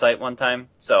other website one time,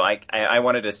 so I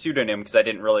wanted a pseudonym because I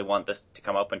didn't really want this to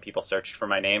come up when people searched for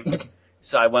my name.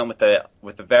 So I went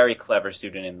with a very clever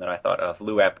pseudonym that I thought of,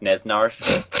 Luap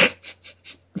Nesnarf.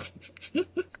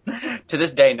 To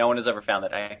this day, no one has ever found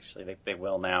that. Actually, they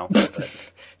will now. But...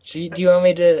 Do you want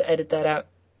me to edit that out?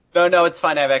 No, it's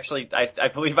fine. I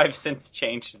believe I've since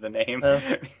changed the name.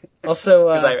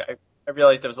 Also, because I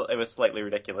realized it was slightly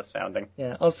ridiculous sounding.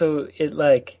 Yeah. Also,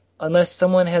 unless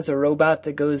someone has a robot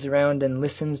that goes around and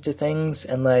listens to things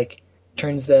and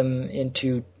turns them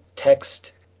into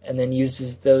text and then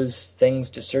uses those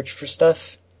things to search for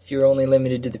stuff, you're only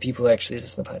limited to the people who actually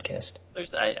listen to the podcast.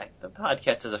 The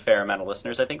podcast has a fair amount of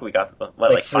listeners. I think we got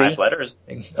like 5 letters.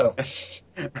 Oh.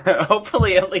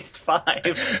 Hopefully at least 5.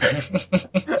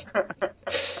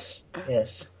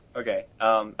 Yes. Okay.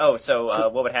 So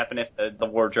what would happen if the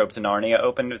wardrobe to Narnia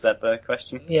opened? Is that the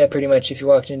question? Yeah, pretty much. If you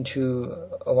walked into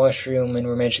a washroom and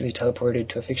were magically teleported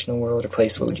to a fictional world or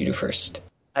place, what would you do first?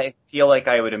 I feel like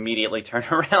I would immediately turn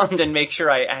around and make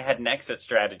sure I had an exit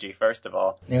strategy, first of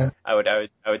all. Yeah. I would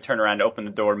turn around, open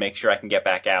the door, make sure I can get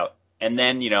back out. And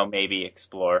then, maybe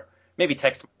explore. Maybe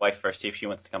text my wife first, see if she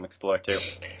wants to come explore too.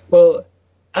 Well,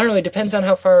 I don't know. It depends on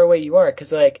how far away you are,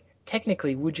 because,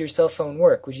 technically, would your cell phone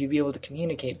work? Would you be able to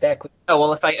communicate back with... Oh,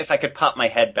 well, if I could pop my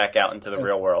head back out into the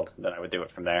real world, then I would do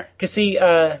it from there. Because, see,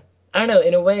 I don't know,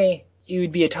 in a way, it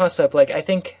would be a toss-up. I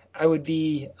think I would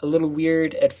be a little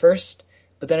weird at first,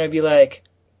 but then I'd be like,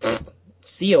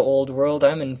 see ya, old world,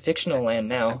 I'm in fictional land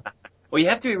now. Well, you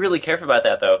have to be really careful about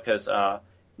that, though, because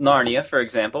Narnia, for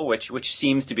example, which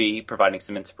seems to be providing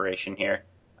some inspiration here,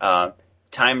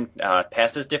 time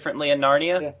passes differently in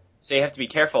Narnia. Yeah. So you have to be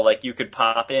careful. You could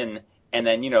pop in and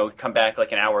then, come back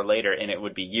an hour later and it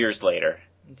would be years later.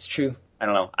 It's true. I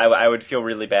don't know. I would feel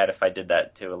really bad if I did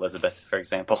that to Elizabeth, for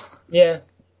example. Yeah.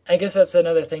 I guess that's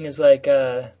another thing is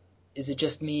is it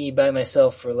just me by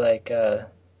myself or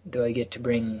do I get to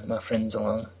bring my friends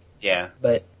along? Yeah.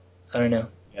 But I don't know.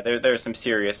 Yeah, there are some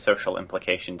serious social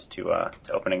implications to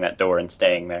opening that door and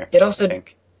staying there. It also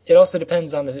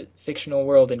depends on the fictional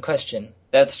world in question.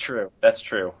 That's true.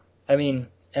 I mean,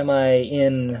 am I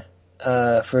in,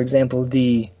 for example,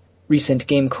 the recent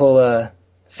GameCola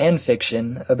fan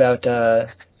fiction about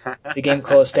the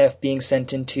GameCola staff being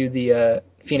sent into the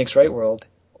Phoenix Wright world.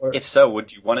 Or, If so,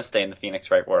 would you want to stay in the Phoenix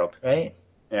Wright world? right?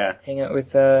 Yeah. Hang out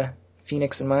with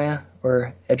Phoenix and Maya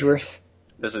or Edgeworth.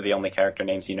 Those are the only character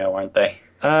names you know, aren't they?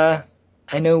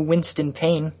 I know Winston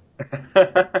Payne,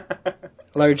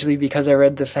 largely because I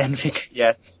read the fanfic.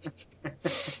 Yes.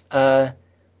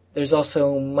 There's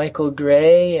also Michael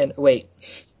Gray and wait.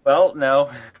 Well,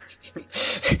 no.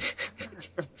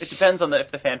 It depends on if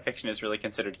the fan fiction is really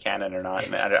considered canon or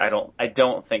not. I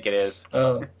don't think it is.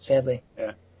 Oh, sadly.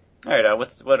 Yeah. All right.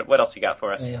 What else you got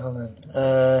for us? Wait, hold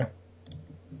on.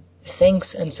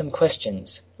 Thanks and some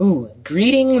questions. Ooh,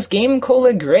 greetings,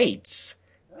 GameCola greats.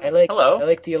 Hello. I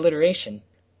like the alliteration.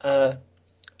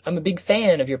 I'm a big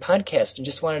fan of your podcast and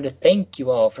just wanted to thank you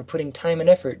all for putting time and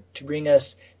effort to bring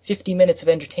us 50 minutes of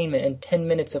entertainment and 10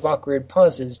 minutes of awkward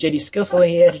pauses Jeddy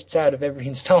skillfully edits out of every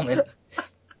installment.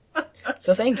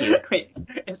 So thank you. Wait,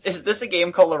 is this a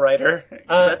GameCola writer?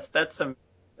 That's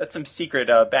some secret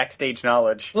backstage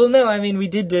knowledge. Well, no, I mean we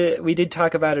did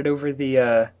talk about it over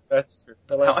the That's true.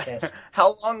 the live cast.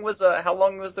 How long was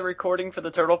the recording for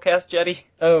the Turtlecast, Jeddy?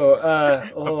 Oh,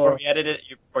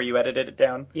 Before you edited it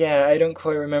down? yeah, I don't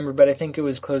quite remember, but I think it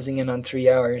was closing in on 3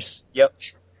 hours. Yep.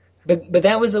 But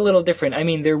that was a little different. I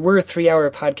mean, there were 3-hour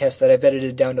podcasts that I've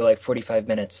edited down to like 45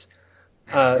 minutes.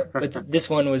 But this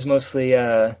one was mostly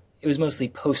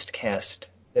postcast.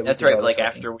 That's right. Like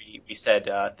after we said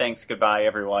thanks, goodbye,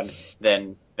 everyone,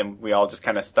 then we all just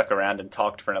kind of stuck around and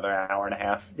talked for another hour and a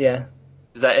half. Yeah.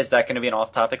 Is that going to be an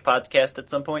off-topic podcast at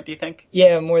some point? Do you think?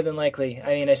 Yeah, more than likely.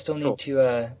 I mean, I still need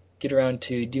to get around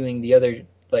to doing the other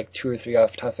like 2 or 3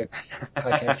 off-topic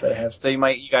podcasts that I have. So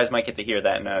you guys might get to hear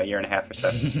that in a year and a half or so.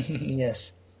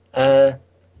 Yes. Okay,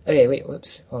 wait,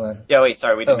 whoops, hold on. Yeah, wait,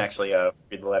 sorry, we didn't actually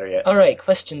read the letter yet. All right,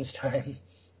 questions time.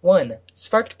 1.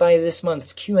 Sparked by this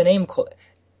month's Q&A.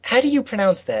 How do you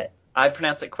pronounce that? I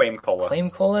pronounce it Quamecola.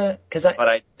 Quamecola?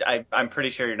 But I'm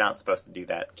pretty sure you're not supposed to do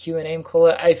that. Q&A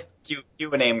cola?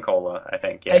 Q&A cola, I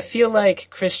think, yeah. I feel like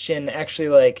Christian actually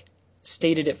like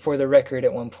stated it for the record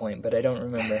at one point, but I don't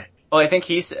remember. Well, I think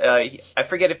he's, I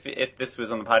forget if this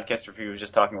was on the podcast or if he was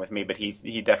just talking with me, but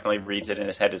he definitely reads it in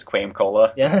his head as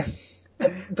Quamecola. Yeah?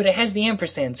 But it has the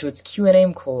ampersand, so it's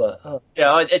Q&A cola. Oh.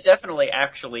 Yeah, it definitely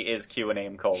actually is Q&A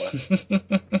cola.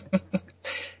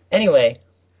 Anyway,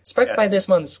 sparked Yes. by this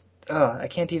month's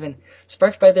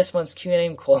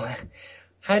Q&A cola,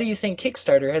 how do you think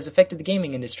Kickstarter has affected the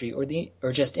gaming industry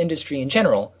or just industry in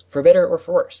general, for better or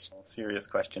for worse? Serious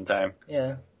question time.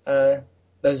 Yeah, that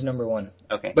was number 1.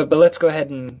 Okay. But let's go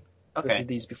ahead and go Okay. through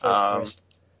these before the rest.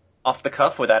 Off the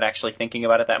cuff, without actually thinking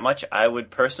about it that much, I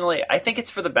think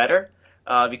it's for the better,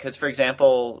 because, for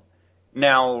example,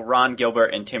 now Ron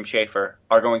Gilbert and Tim Schafer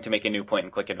are going to make a new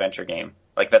point-and-click adventure game.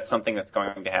 Like, that's something that's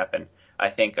going to happen. I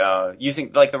think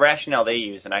using, like, the rationale they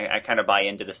use, and I kind of buy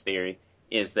into this theory,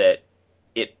 is that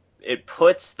it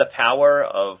puts the power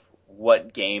of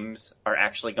what games are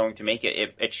actually going to make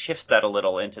it. It shifts that a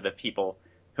little into the people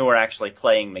who are actually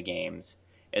playing the games,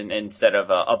 and instead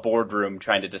of a boardroom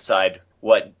trying to decide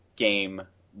what game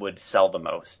would sell the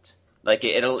most. Like,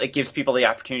 it gives people the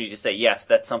opportunity to say, yes,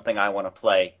 that's something I want to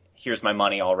play. Here's my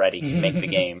money already. Make the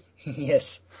game.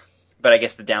 Yes. But I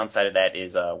guess the downside of that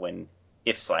is when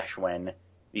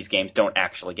these games don't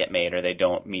actually get made or they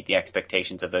don't meet the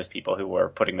expectations of those people who were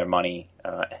putting their money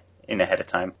in ahead of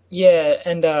time. Yeah,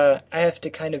 and I have to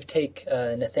kind of take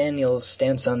Nathaniel's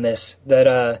stance on this,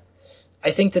 that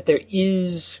I think that there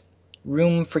is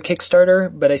room for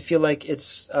Kickstarter, but I feel like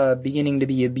it's beginning to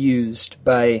be abused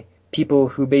by people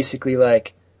who basically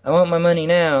like, I want my money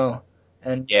now,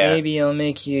 and maybe I'll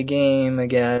make you a game, I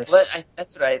guess. Well,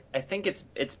 that's what I think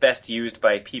it's best used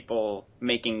by people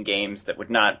making games that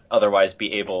would not otherwise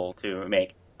be able to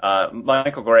make.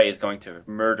 Michael Gray is going to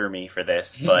murder me for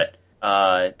this, but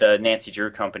the Nancy Drew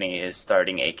company is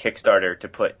starting a Kickstarter to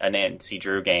put a Nancy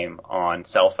Drew game on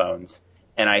cell phones,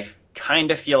 and I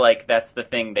kind of feel like that's the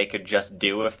thing they could just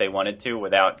do if they wanted to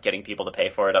without getting people to pay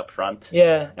for it up front.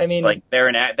 Yeah, I mean, like they're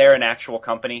an actual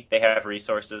company. They have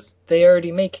resources. They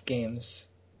already make games.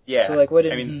 Yeah. So like, what?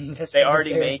 I mean, they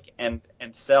already make and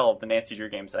sell the Nancy Drew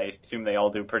games. I assume they all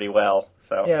do pretty well.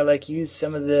 So yeah, like use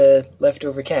some of the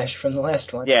leftover cash from the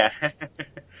last one. Yeah.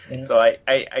 Yeah. So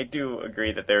I do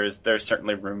agree that there's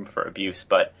certainly room for abuse,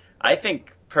 but I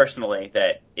think personally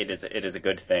that it is a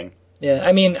good thing. Yeah,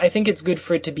 I mean, I think it's good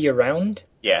for it to be around.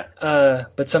 Yeah.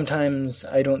 But sometimes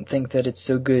I don't think that it's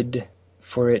so good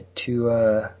for it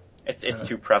to. It's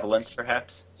too prevalent,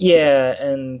 perhaps. Yeah,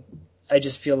 and I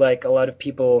just feel like a lot of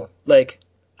people, like,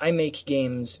 I make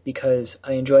games because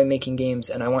I enjoy making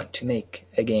games and I want to make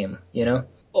a game, you know?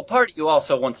 Well, part of you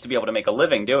also wants to be able to make a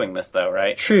living doing this, though,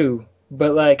 right? True,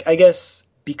 But, like, I guess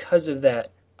because of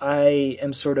that, I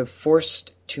am sort of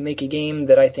forced to make a game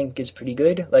that I think is pretty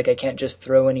good. Like, I can't just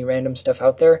throw any random stuff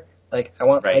out there. Like, I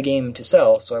want my game to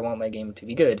sell, so I want my game to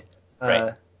be good.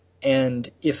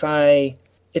 And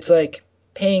it's like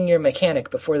paying your mechanic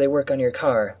before they work on your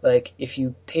car. Like, if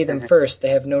you pay them first, they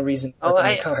have no reason to work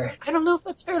on your car. I don't know if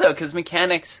that's fair, though, because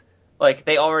mechanics, like,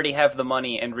 they already have the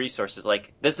money and resources.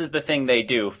 Like, this is the thing they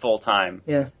do full time.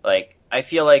 Yeah. Like, I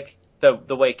feel like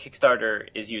the way Kickstarter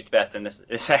is used best, and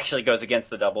this actually goes against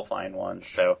the Double Fine one,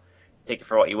 so take it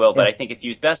for what you will, but I think it's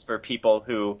used best for people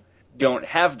who don't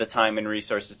have the time and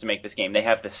resources to make this game. They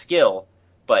have the skill,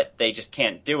 but they just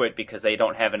can't do it because they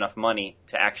don't have enough money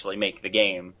to actually make the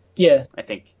game. Yeah. I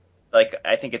think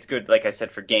it's good, like I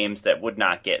said, for games that would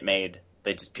not get made.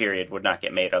 They just, would not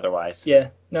get made otherwise. Yeah.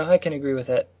 No, I can agree with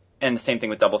that. And the same thing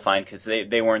with Double Fine, because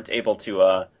they weren't able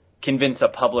to convince a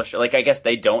publisher. Like, I guess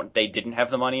they didn't have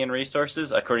the money and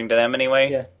resources, according to them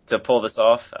anyway, to pull this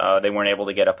off. They weren't able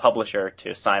to get a publisher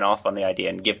to sign off on the idea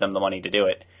and give them the money to do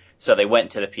it. So they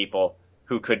went to the people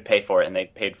who could pay for it, and they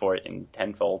paid for it in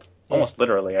tenfold. Almost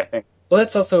literally, I think. Well,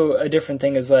 that's also a different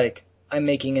thing, is like, I'm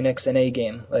making an XNA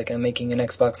game. Like, I'm making an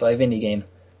Xbox Live Indie game.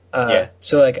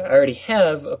 So, like, I already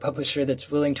have a publisher that's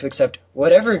willing to accept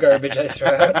whatever garbage I throw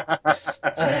out.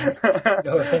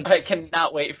 No offense. I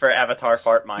cannot wait for Avatar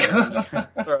Fart Miner.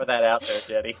 Throw that out there,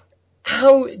 Jeddy.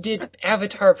 How did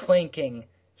Avatar Planking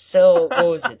sell, what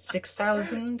was it,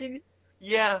 6,000?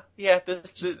 Yeah.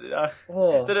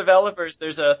 The developers,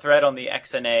 there's a thread on the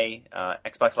XNA,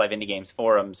 Xbox Live Indie Games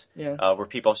forums, where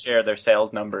people share their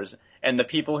sales numbers, and the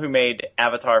people who made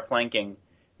Avatar Planking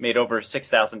made over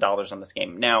 $6,000 on this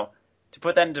game. Now, to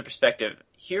put that into perspective,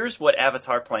 here's what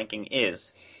Avatar Planking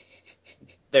is.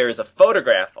 There's a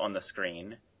photograph on the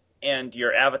screen, and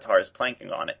your avatar is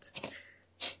planking on it.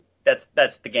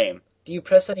 That's the game. Do you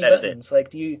press any buttons? Like,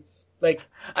 do you... Like,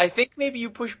 I think maybe you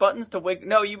push buttons to wiggle.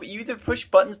 No, you either push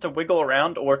buttons to wiggle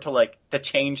around or to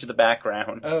change the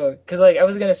background. Oh, because, like, I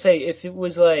was gonna say, if it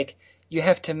was like you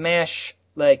have to mash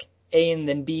like A and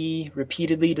then B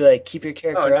repeatedly to like keep your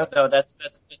character up. No, that's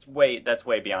way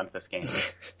beyond this game.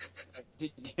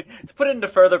 To put it into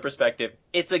further perspective,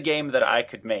 it's a game that I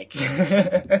could make.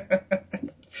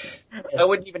 Yes. I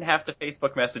wouldn't even have to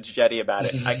Facebook message Jeddy about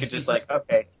it. I could just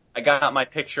okay, I got my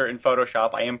picture in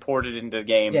Photoshop, I imported it into the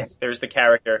game, there's the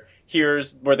character,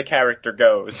 here's where the character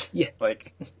goes. Yeah.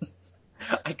 Like,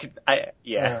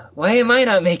 why am I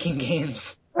not making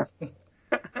games?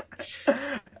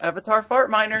 Avatar Fart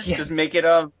Miner. Yeah. Just make it,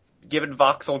 give it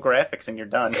voxel graphics and you're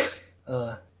done.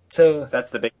 So that's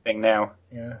the big thing now.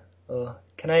 Yeah.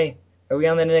 Are we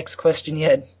on the next question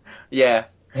yet? Yeah.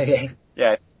 Okay.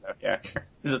 Yeah.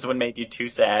 Is this one made you too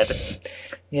sad?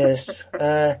 Yes.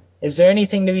 Is there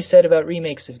anything to be said about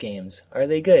remakes of games? Are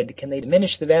they good? Can they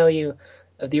diminish the value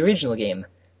of the original game?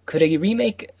 Could a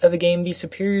remake of a game be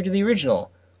superior to the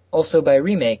original? Also, by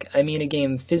remake, I mean a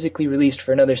game physically released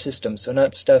for another system, so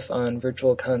not stuff on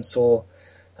Virtual Console,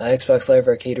 Xbox Live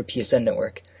Arcade, or PSN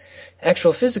Network.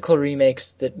 Actual physical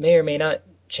remakes that may or may not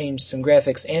change some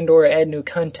graphics and or add new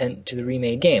content to the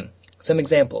remade game. Some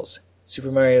examples: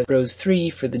 Super Mario Bros.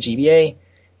 3 for the GBA,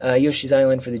 Yoshi's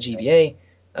Island for the GBA,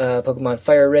 Pokemon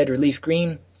Fire Red or Leaf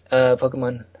Green,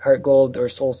 Pokemon Heart Gold or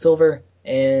Soul Silver,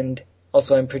 and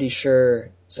also I'm pretty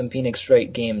sure some Phoenix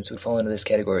Wright games would fall into this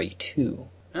category too.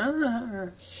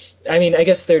 I mean, I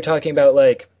guess they're talking about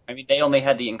like... I mean, they only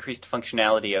had the increased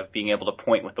functionality of being able to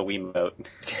point with the Wiimote.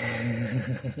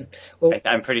 Well,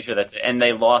 I'm pretty sure that's it. And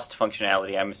they lost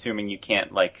functionality. I'm assuming you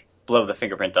can't, like, blow the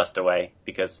fingerprint dust away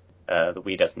because the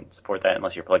Wii doesn't support that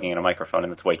unless you're plugging in a microphone,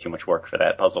 and it's way too much work for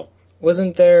that puzzle.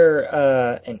 Wasn't there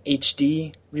an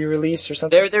HD re-release or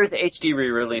something? There's HD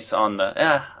re-release on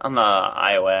the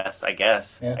iOS, I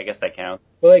guess. Yeah. I guess that counts.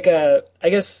 Well, like, I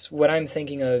guess what I'm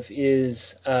thinking of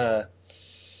is the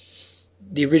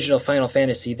original Final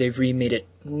Fantasy. They've remade it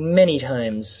many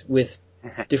times with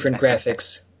different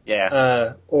graphics.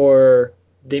 Yeah. Or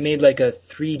they made like a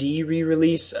 3D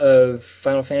re-release of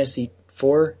Final Fantasy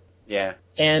IV. Yeah.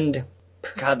 And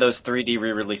God, those 3D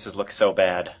re-releases look so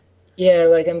bad. Yeah,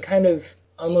 like, I'm kind of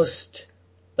almost,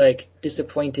 like,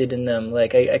 disappointed in them.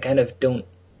 Like, I kind of don't...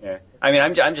 Yeah. I mean,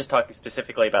 I'm just talking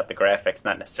specifically about the graphics,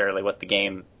 not necessarily what the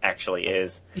game actually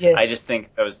is. Yeah. I just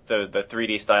think the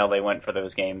 3D style they went for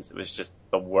those games, it was just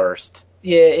the worst.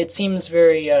 Yeah, it seems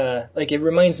very, like, it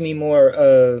reminds me more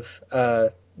of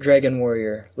Dragon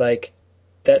Warrior, like,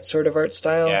 that sort of art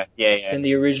style. Yeah. Than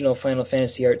the original Final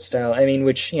Fantasy art style. I mean,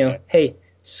 which, hey,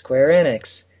 Square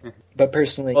Enix. But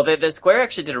personally... Well, the Square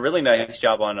actually did a really nice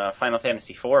job on Final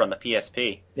Fantasy IV on the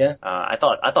PSP. Yeah. I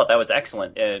thought that was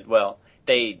excellent. Well,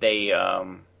 they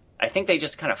I think they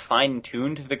just kind of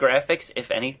fine-tuned the graphics, if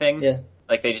anything. Yeah.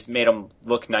 Like, they just made them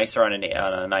look nicer on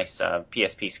a nice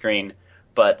PSP screen.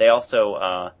 But they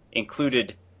also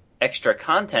included extra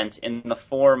content in the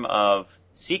form of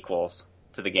sequels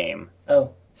to the game.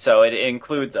 Oh. So it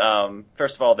includes,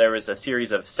 first of all, there was a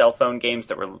series of cell phone games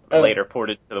that were later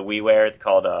ported to the WiiWare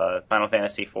called Final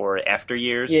Fantasy IV After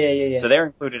Years. Yeah. So they're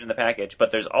included in the package,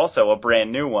 but there's also a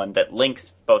brand new one that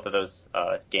links both of those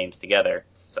games together.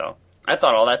 So I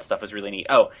thought all that stuff was really neat.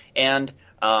 Oh, and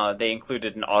they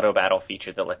included an auto battle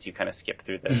feature that lets you kind of skip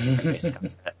through the basic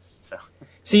combat. So.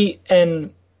 See,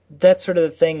 and that's sort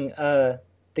of the thing.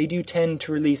 They do tend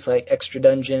to release like extra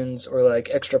dungeons or like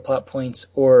extra plot points,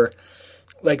 or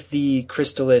like the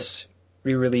Crystalis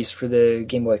re-release for the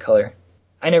Game Boy Color.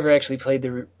 I never actually played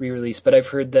the re-release, but I've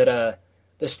heard that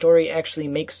the story actually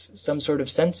makes some sort of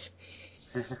sense.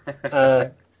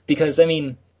 Because, I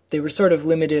mean, they were sort of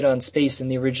limited on space in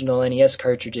the original NES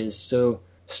cartridges, so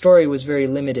story was very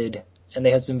limited, and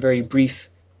they had some very brief,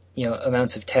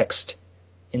 amounts of text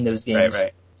in those games.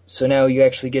 Right. So now you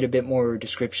actually get a bit more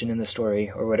description in the story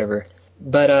or whatever.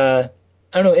 But, I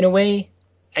don't know, in a way,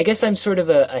 I guess I'm sort of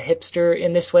a hipster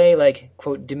in this way, like,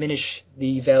 quote, diminish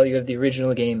the value of the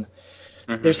original game.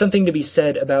 Mm-hmm. There's something to be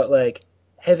said about, like,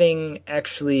 having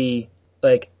actually,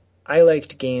 like, I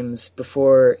liked games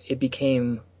before it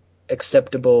became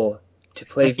acceptable to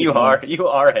play video games. You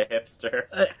are a hipster.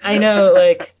 I know,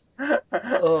 like,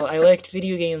 I liked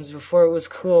video games before it was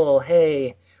cool,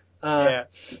 hey. Yeah.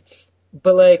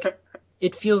 But, like,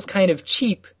 it feels kind of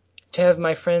cheap to have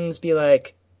my friends be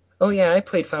like, oh yeah, I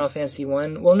played Final Fantasy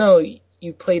 1. Well, no,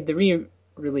 you played the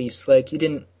re-release. Like, you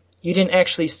didn't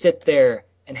actually sit there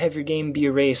and have your game be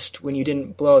erased when you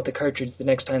didn't blow out the cartridge the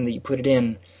next time that you put it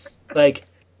in. Like,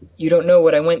 you don't know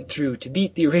what I went through to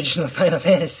beat the original Final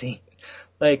Fantasy.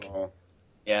 Like,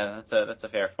 yeah, that's a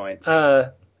fair point.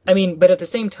 I mean, but at the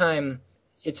same time,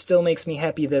 it still makes me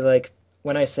happy that, like,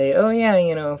 when I say, oh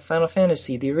yeah, Final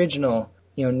Fantasy, the original,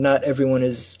 not everyone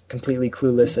is completely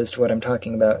clueless as to what I'm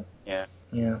talking about.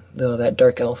 Yeah. Though that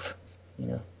dark elf,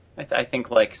 I think,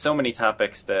 like so many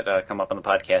topics that come up on the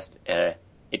podcast,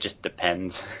 it just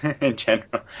depends in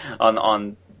general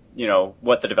on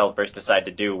what the developers decide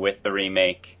to do with the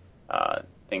remake.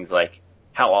 Things like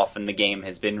how often the game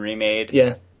has been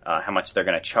remade, how much they're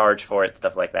going to charge for it,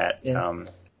 stuff like that. Yeah.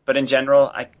 But in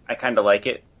general, I kind of like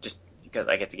it just because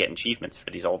I get to get achievements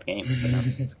for these old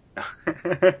games.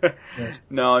 Yes.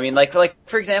 No, I mean, like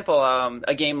for example,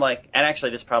 a game like, and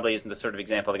actually this probably isn't the sort of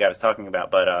example the guy was talking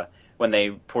about, but when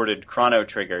they ported Chrono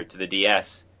Trigger to the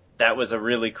DS, that was a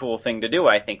really cool thing to do,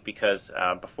 I think, because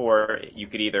before you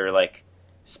could either like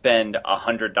spend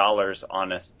 $100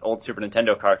 on an old Super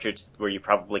Nintendo cartridge where you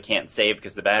probably can't save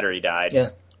because the battery died. Yeah.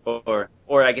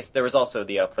 Or I guess there was also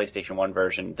the PlayStation 1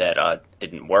 version that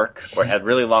didn't work or had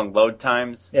really long load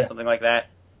times, something like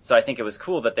that. So I think it was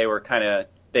cool that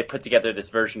they put together this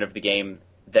version of the game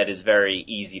that is very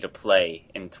easy to play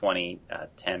in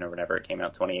 2010 or whatever it came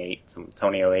out, 2008,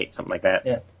 something like that.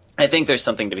 Yeah. I think there's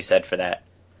something to be said for that.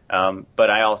 But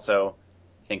I also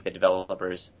think the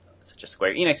developers, such as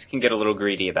Square Enix, can get a little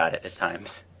greedy about it at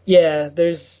times. Yeah,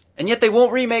 and yet they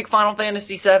won't remake Final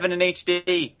Fantasy VII in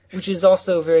HD. Which is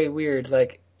also very weird.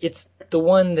 Like, it's the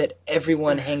one that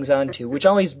everyone hangs on to, which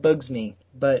always bugs me.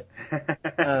 But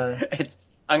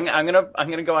I'm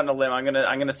gonna go on a limb. I'm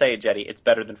gonna say it, Jeddy. It's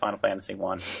better than Final Fantasy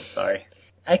 1. Sorry.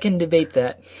 I can debate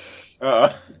that.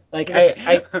 Like,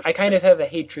 I kind of have a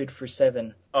hatred for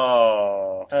 7.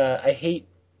 Oh. I hate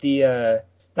the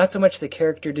not so much the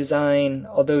character design,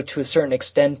 although to a certain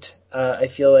extent, I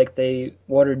feel like they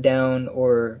watered down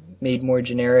or made more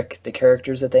generic the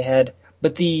characters that they had.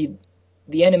 But the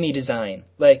enemy design,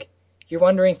 like, you're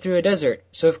wandering through a desert,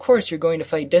 so of course you're going to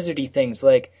fight deserty things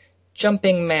like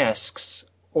jumping masks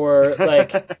or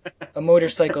like a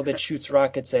motorcycle that shoots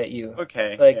rockets at you.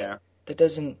 Okay. Like, yeah. That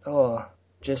doesn't.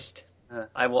 Just.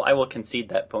 I will concede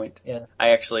that point. Yeah.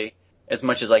 I actually, as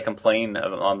much as I complain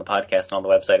on the podcast and on the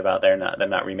website about them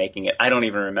not remaking it, I don't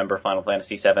even remember Final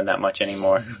Fantasy VII that much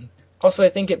anymore. Also, I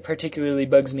think it particularly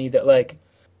bugs me that, like,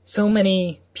 so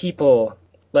many people,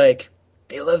 like,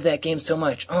 they love that game so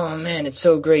much. Oh man, it's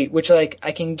so great. Which, like,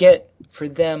 I can get for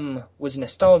them was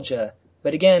nostalgia.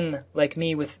 But again, like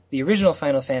me with the original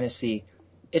Final Fantasy,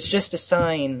 it's just a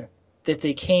sign that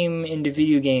they came into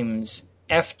video games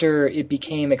after it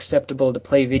became acceptable to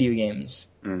play video games.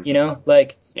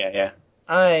 Like, yeah.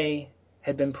 I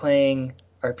had been playing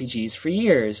RPGs for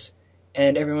years,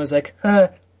 and everyone was like,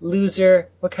 loser,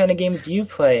 what kind of games do you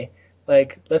play?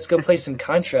 Like, let's go play some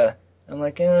Contra. I'm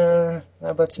like, how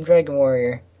about some Dragon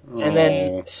Warrior? And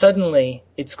then suddenly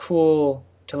it's cool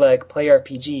to, like, play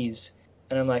RPGs.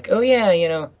 and I'm like, oh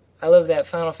yeah, I love that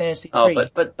Final Fantasy III. Oh,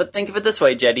 but think of it this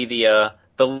way, Jeddy.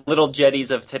 The little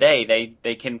Jeddies of today,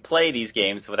 they can play these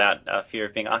games without fear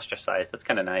of being ostracized. That's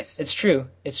kind of nice. It's true.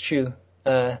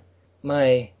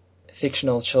 My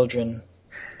fictional children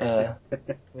will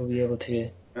be able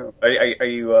to. Are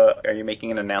you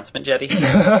making an announcement, Jeddy?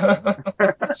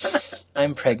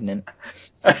 I'm pregnant.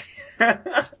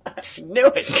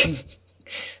 Knew it.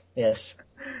 Yes.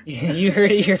 You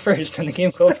heard it here first on the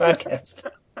GameCola Podcast.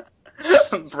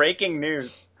 Breaking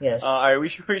news. Yes. All right, we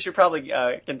should probably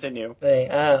continue.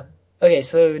 Okay,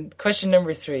 so question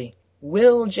number 3.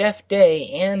 Will Jeff Day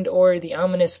and or the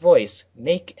ominous voice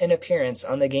make an appearance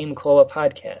on the GameCola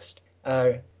Podcast?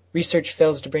 Research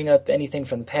fails to bring up anything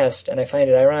from the past, and I find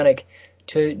it ironic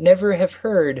to never have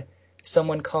heard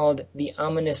someone called the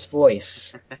ominous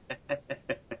voice.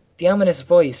 The ominous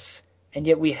voice, and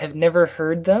yet we have never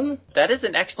heard them? That is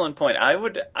an excellent point. I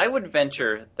would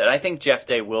venture that I think Jeff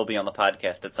Day will be on the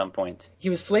podcast at some point. He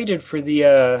was slated for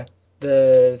the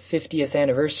 50th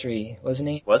anniversary, wasn't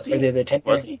he? Was he? Or the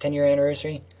 10-year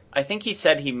anniversary? I think he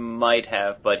said he might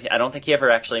have, but I don't think he ever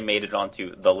actually made it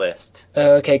onto the list.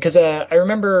 Okay, because I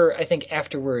remember, I think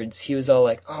afterwards, he was all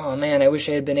like, oh man, I wish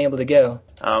I had been able to go.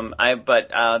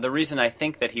 But the reason I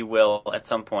think that he will at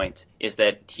some point is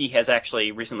that he has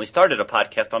actually recently started a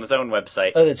podcast on his own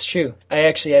website. Oh, that's true.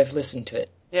 I've listened to it.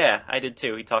 Yeah, I did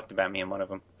too. He talked about me in one of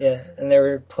them. Yeah, and they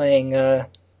were playing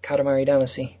Katamari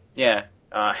Damacy. Yeah.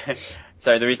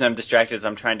 Sorry, the reason I'm distracted is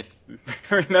I'm trying to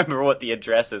remember what the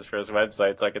address is for his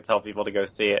website so I can tell people to go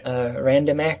see it.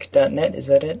 Randomac.net, is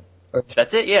that it? Or...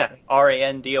 That's it, yeah.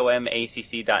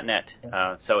 randomacc.net.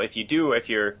 Yeah. So if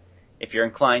you're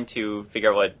inclined to figure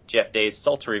out what Jeff Day's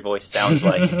sultry voice sounds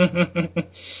like, go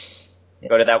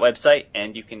to that website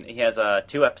and he has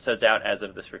 2 episodes out as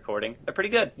of this recording. They're pretty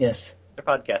good. Yes. They're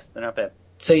podcasts. They're not bad.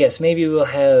 So yes, maybe we'll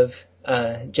have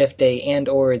Jeff Day and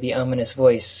or the ominous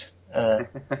voice in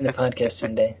the podcast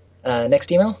someday.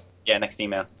 Next email? Yeah, next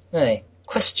email. Hi.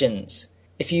 Questions.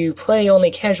 If you play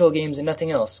only casual games and nothing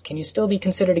else, can you still be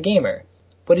considered a gamer?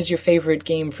 What is your favorite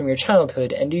game from your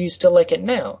childhood, and do you still like it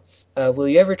now? Will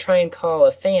you ever try and call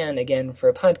a fan again for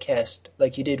a podcast,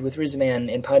 like you did with Rizman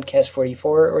in podcast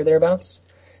 44 or thereabouts?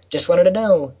 Just wanted to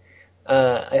know.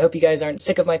 I hope you guys aren't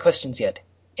sick of my questions yet.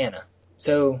 Anna.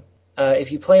 So,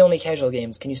 if you play only casual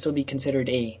games, can you still be considered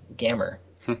a gamer?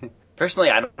 Personally,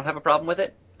 I don't have a problem with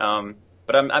it,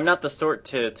 but I'm not the sort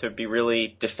to be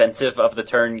really defensive of the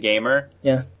term gamer.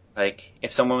 Yeah. Like,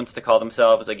 if someone wants to call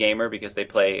themselves a gamer because they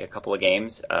play a couple of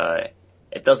games,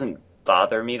 it doesn't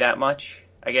bother me that much,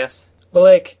 I guess.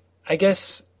 Well, I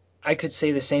guess I could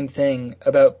say the same thing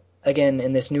about, again,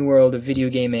 in this new world of video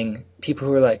gaming, people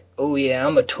who are like, oh yeah,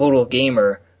 I'm a total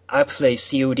gamer. I play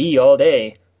COD all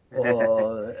day.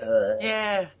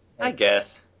 Yeah, I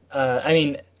guess. I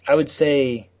mean, I would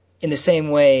say... in the same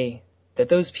way that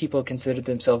those people consider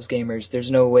themselves gamers,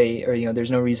 there's no way, or there's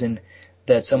no reason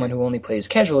that someone who only plays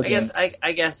casual games.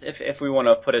 I guess if we want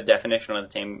to put a definition on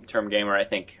the term gamer, I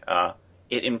think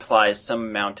it implies some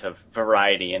amount of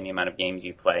variety in the amount of games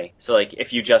you play. So, like,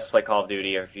 if you just play Call of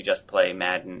Duty or if you just play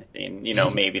Madden,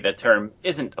 maybe the term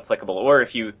isn't applicable. Or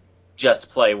if you just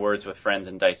play Words with Friends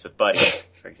and Dice with Buddies,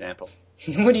 for example.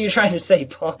 What are you trying to say,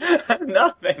 Paul?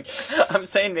 Nothing. I'm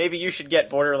saying maybe you should get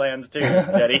Borderlands too,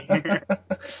 Jeddy.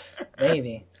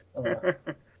 Maybe. Oh.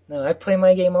 No, I play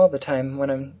my game all the time when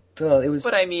I'm... Well, it was...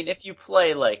 But I mean, if you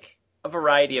play, like, a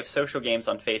variety of social games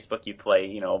on Facebook, you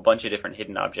play, a bunch of different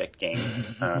hidden object games.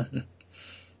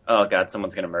 Oh, God,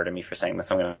 someone's going to murder me for saying this.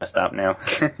 I'm going to stop now.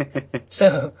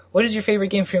 So, what is your favorite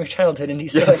game from your childhood, and do you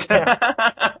still like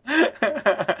that?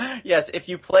 Yes, if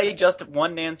you play just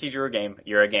one Nancy Drew game,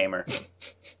 you're a gamer.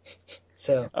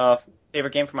 So,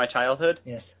 favorite game from my childhood?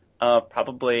 Yes.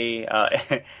 Probably,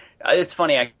 it's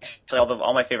funny, actually,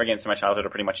 all my favorite games from my childhood are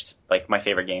pretty much, like, my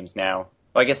favorite games now.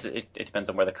 Well, I guess it depends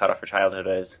on where the cutoff for childhood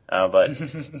is, but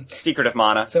Secret of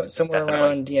Mana. So somewhere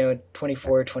definitely. Around,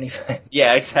 24, 25.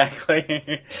 Yeah,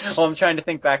 exactly. Well, I'm trying to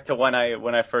think back to when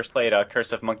I first played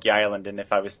Curse of Monkey Island, and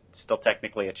if I was still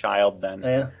technically a child then.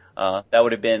 Yeah. That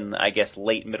would have been, I guess,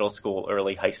 late middle school,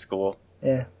 early high school.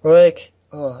 Yeah.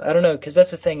 Well, I don't know, because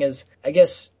that's the thing is, I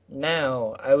guess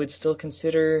now I would still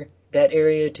consider that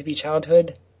area to be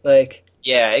childhood.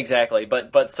 Yeah, exactly.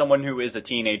 But someone who is a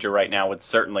teenager right now would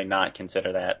certainly not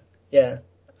consider that. Yeah.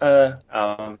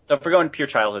 So if we're going pure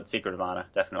childhood, Secret of Mana,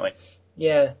 definitely.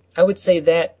 Yeah, I would say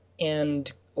that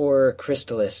or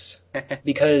Crystalis,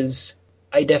 because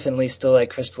I definitely still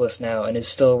like Crystalis now and is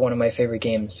still one of my favorite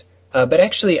games. But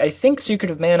actually, I think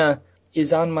Secret of Mana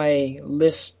is on my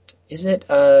list. Is it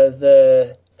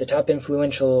the top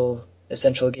influential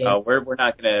essential games. Oh, we're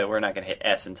not gonna hit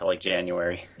S until like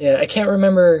January. Yeah, I can't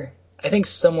remember. I think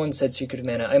someone said Secret of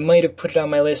Mana. I might have put it on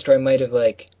my list, or I might have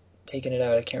like taken it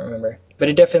out. I can't remember. But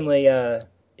it definitely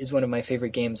is one of my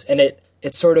favorite games, and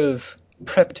it sort of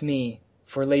prepped me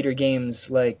for later games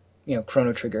like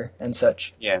Chrono Trigger and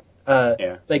such. Yeah.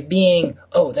 Like being,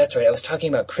 that's right, I was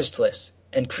talking about Crystalis,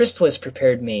 and Crystalis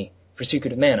prepared me for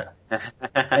Secret of Mana,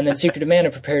 and then Secret of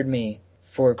Mana prepared me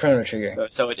for Chrono Trigger.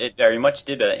 So it very much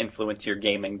did influence your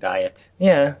gaming diet.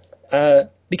 Yeah,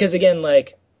 because again,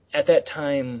 like at that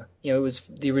time, it was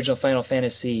the original Final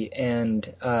Fantasy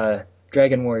and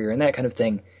Dragon Warrior and that kind of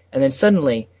thing, and then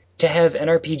suddenly to have an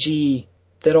RPG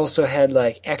that also had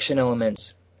like action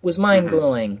elements was mind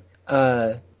blowing.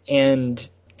 And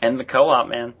the co-op,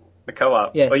 man. The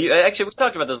co-op. Yes. Well, we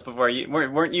talked about this before.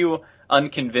 Weren't you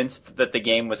unconvinced that the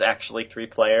game was actually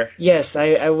 3-player? Yes,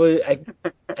 I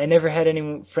never had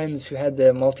any friends who had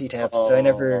the multi-taps, so I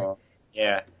never...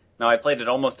 Yeah. No, I played it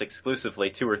almost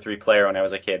exclusively 2 or 3-player when I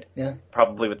was a kid. Yeah.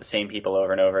 Probably with the same people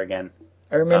over and over again.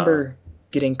 I remember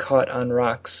getting caught on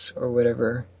rocks or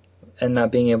whatever and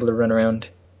not being able to run around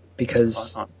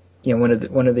because,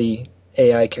 one of the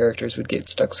AI characters would get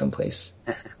stuck someplace.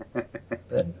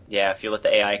 But, yeah, if you let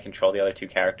the AI control the other 2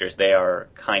 characters, they are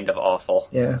kind of awful.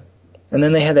 Yeah. And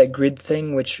then they had that grid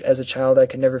thing, which as a child I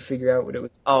could never figure out what it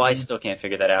was. Oh, I still can't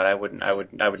figure that out. I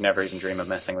would never even dream of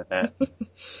messing with that.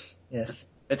 Yes.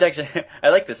 It's actually, I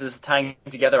like this. This is tying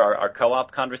together our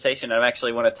co-op conversation. I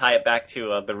actually want to tie it back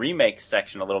to the remakes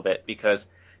section a little bit, because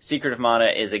Secret of Mana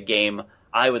is a game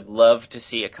I would love to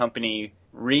see a company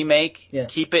remake,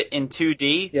 keep it in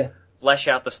 2D, flesh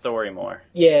out the story more.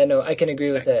 Yeah, no, I can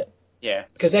agree with that. Yeah,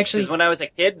 because when I was a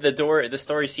kid, the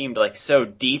story seemed like so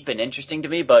deep and interesting to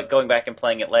me. But going back and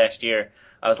playing it last year,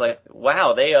 I was like,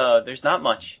 wow, there's not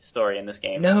much story in this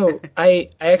game. No, I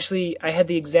had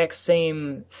the exact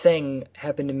same thing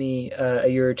happen to me a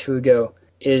year or two ago.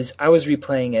 Is I was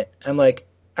replaying it. I'm like,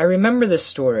 I remember the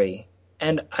story,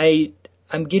 and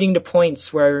I'm getting to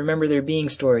points where I remember there being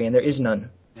story, and there is none.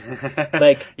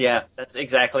 Like, yeah, that's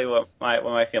exactly what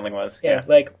my feeling was. Yeah,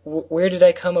 like where did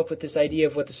I come up with this idea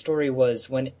of what the story was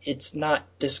when it's not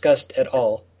discussed at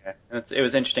all? Yeah, it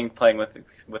was interesting playing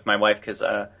with my wife, because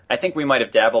I think we might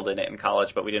have dabbled in it in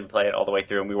college, but we didn't play it all the way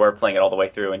through, and we were playing it all the way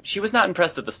through, and she was not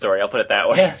impressed with the story. I'll put it that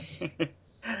way.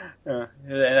 Yeah.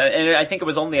 And I think it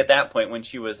was only at that point when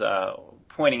she was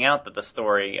pointing out that the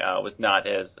story was not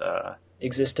as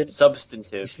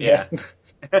substantive, yeah,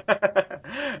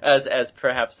 as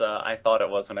perhaps I thought it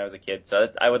was when I was a kid.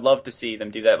 So I would love to see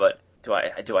them do that, but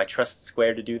do I trust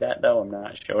Square to do that though? I'm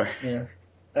not sure. Yeah,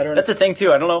 I don't. That's the thing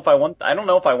too. I don't know if I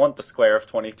want the Square of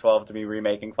 2012 to be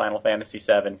remaking Final Fantasy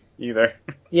VII either.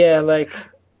 Yeah, like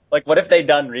what have they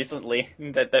done recently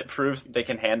that proves they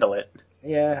can handle it?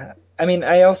 Yeah, I mean,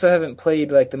 I also haven't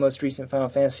played like the most recent Final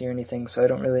Fantasy or anything, so I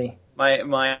don't really.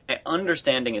 My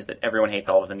understanding is that everyone hates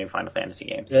all of the new Final Fantasy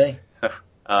games. Really? So,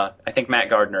 I think Matt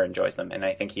Gardner enjoys them, and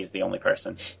I think he's the only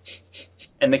person.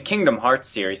 And the Kingdom Hearts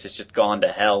series has just gone to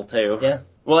hell too. Yeah.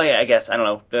 Well, yeah, I guess I don't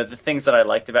know. The things that I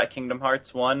liked about Kingdom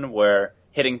Hearts 1 were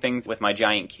hitting things with my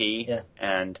giant key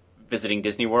and visiting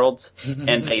Disney worlds,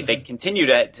 and they continue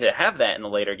to have that in the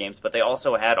later games, but they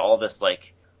also had all this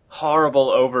like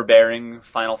horrible, overbearing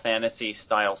Final Fantasy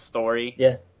style story.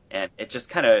 Yeah. And it just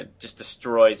kind of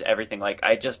destroys everything. Like,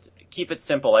 I just keep it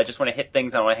simple. I just want to hit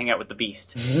things. I want to hang out with the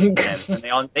Beast. And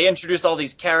they introduce all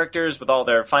these characters with all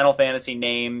their Final Fantasy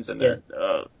names and their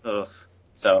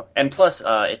So, and plus,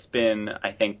 it's been,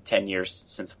 I think, 10 years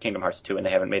since Kingdom Hearts 2, and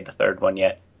they haven't made the third one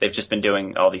yet. They've just been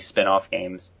doing all these spin-off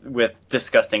games with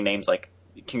disgusting names like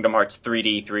Kingdom Hearts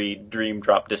 3D, 3 Dream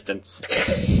Drop Distance.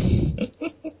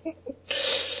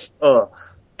 Ugh.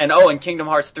 And Kingdom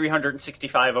Hearts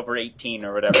 365 over 18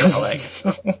 or whatever.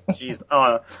 Jeez.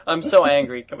 I'm so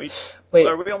angry. Wait,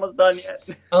 are we almost done yet?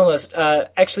 Almost.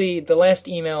 Actually, the last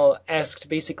email asked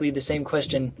basically the same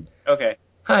question. Okay.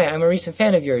 Hi, I'm a recent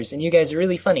fan of yours, and you guys are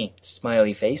really funny.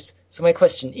 Smiley face. So my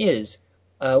question is,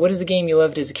 what is a game you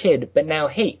loved as a kid, but now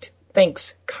hate?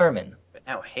 Thanks, Carmen. But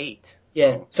now hate?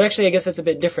 Yeah. Oh. So actually, I guess that's a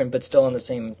bit different, but still on the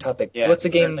same topic. Yeah, so what's a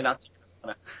game? Not...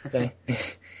 Okay.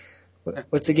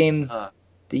 What's a game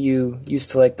that you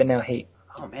used to like but now hate?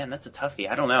 Oh man, that's a toughie.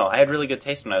 I don't know. I had really good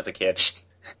taste when I was a kid.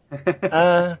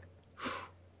 I'm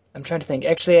trying to think.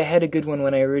 Actually, I had a good one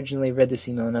when I originally read this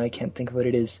email, and now I can't think of what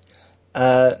it is.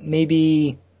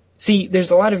 Maybe... See,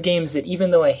 there's a lot of games that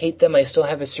even though I hate them, I still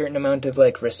have a certain amount of,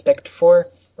 like, respect for,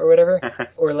 or whatever.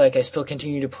 Or, like, I still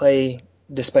continue to play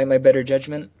despite my better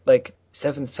judgment. Like,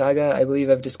 Seventh Saga, I believe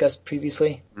I've discussed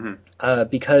previously. Mm-hmm.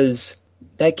 Because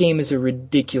that game is a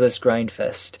ridiculous grind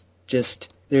fest.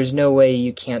 Just, there's no way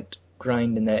you can't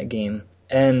grind in that game.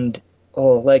 And,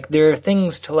 like, there are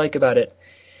things to like about it,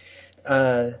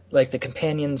 like the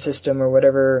companion system or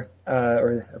whatever,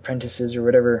 or apprentices or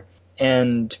whatever,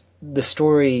 and the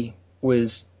story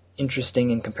was interesting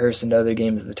in comparison to other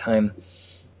games at the time.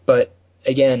 But,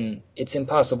 again, it's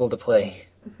impossible to play.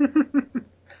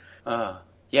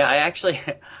 Yeah,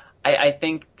 I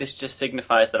think this just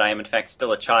signifies that I am in fact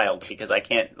still a child, because I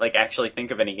can't like actually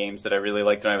think of any games that I really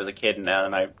liked when I was a kid, and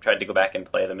I tried to go back and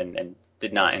play them and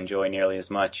did not enjoy nearly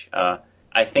as much.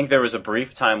 I think there was a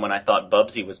brief time when I thought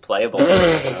Bubsy was playable.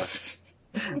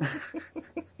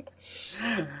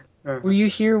 Were you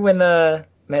here when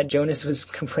Matt Jonas was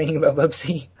complaining about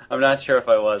Bubsy? I'm not sure if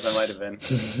I was. I might have been.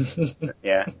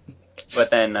 Yeah. But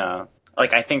then,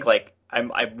 I think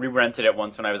I re-rented it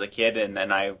once when I was a kid, and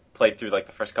then I played through like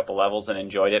the first couple levels and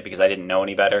enjoyed it because I didn't know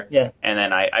any better. Yeah. And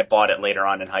then I bought it later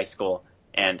on in high school,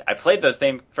 and I played those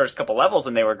same first couple levels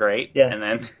and they were great.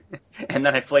 Yeah. And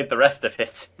then I played the rest of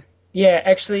it. Yeah,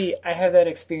 actually, I have that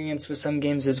experience with some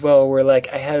games as well, where like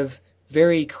I have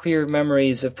very clear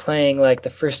memories of playing like the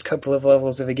first couple of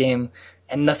levels of a game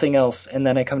and nothing else, and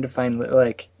then I come to find that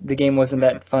like the game wasn't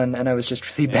that fun and I was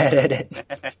just really bad at it.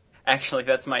 Actually,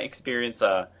 that's my experience.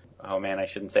 Oh man, I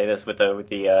shouldn't say this with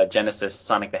the Genesis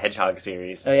Sonic the Hedgehog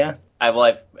series. Oh yeah?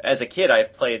 As a kid,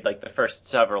 I've played like the first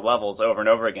several levels over and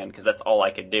over again because that's all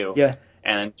I could do. Yeah.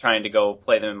 And then trying to go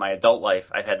play them in my adult life,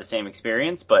 I've had the same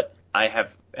experience, but I have,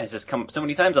 as has come up so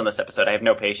many times on this episode, I have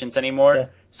no patience anymore. Yeah.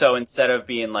 So instead of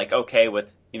being like okay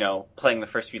with, playing the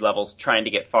first few levels, trying to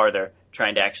get farther,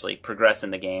 trying to actually progress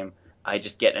in the game, I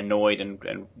just get annoyed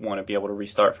and want to be able to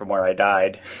restart from where I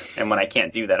died. And when I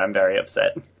can't do that, I'm very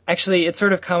upset. Actually, it's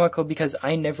sort of comical because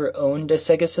I never owned a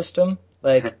Sega system.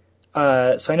 Like,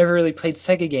 so I never really played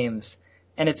Sega games.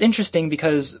 And it's interesting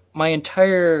because my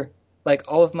entire, like,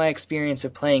 all of my experience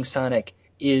of playing Sonic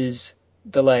is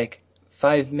the, like,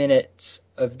 5 minutes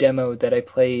of demo that I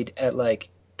played at, like,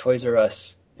 Toys R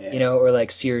Us, or,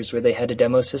 like, Sears, where they had a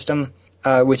demo system,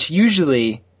 which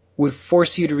usually would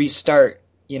force you to restart,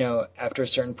 after a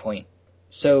certain point.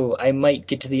 So I might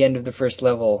get to the end of the first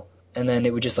level, and then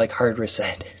it would just, like, hard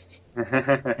reset.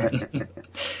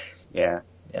 Yeah.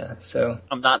 Yeah, so...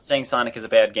 I'm not saying Sonic is a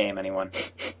bad game, anyone.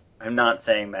 I'm not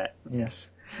saying that. Yes.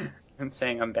 I'm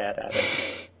saying I'm bad at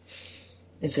it.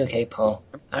 It's okay, Paul.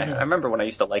 I remember when I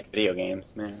used to like video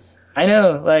games, man. I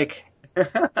know, like...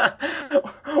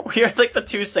 We are like the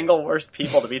two single worst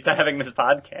people to be having this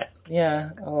podcast. Yeah,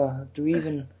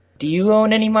 do you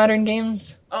own any modern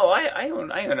games? Oh, I own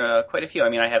quite a few. I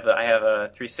mean, I have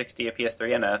a 360, a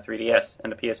PS3, and a 3DS,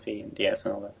 and a PSP, and DS,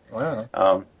 and all that.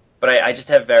 Wow. But I just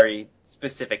have very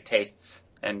specific tastes,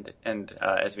 and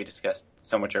as we discussed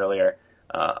so much earlier,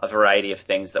 a variety of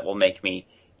things that will make me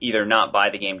either not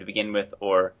buy the game to begin with,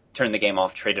 or turn the game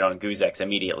off, trade it on Goozex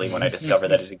immediately when I discover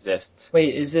that it exists.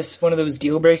 Wait, is this one of those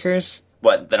deal breakers?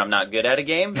 What, that I'm not good at a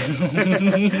game? Because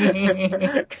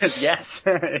yes,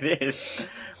 it is.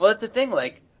 Well, it's a thing,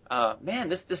 like, man,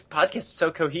 this podcast is so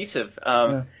cohesive.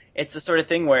 It's the sort of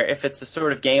thing where if it's the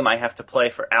sort of game I have to play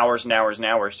for hours and hours and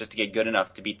hours just to get good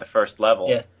enough to beat the first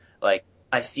level, like,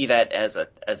 I see that as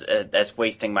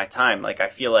wasting my time. Like, I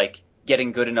feel like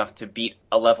getting good enough to beat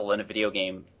a level in a video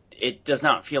game, it does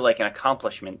not feel like an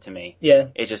accomplishment to me. Yeah.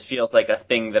 It just feels like a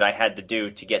thing that I had to do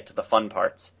to get to the fun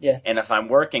parts. Yeah. And if I'm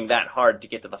working that hard to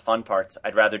get to the fun parts,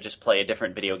 I'd rather just play a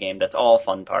different video game that's all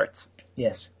fun parts.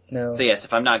 Yes. No. So yes,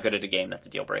 if I'm not good at a game, that's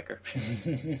a deal breaker.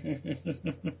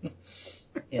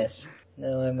 Yes.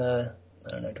 No, I don't know,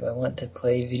 do I want to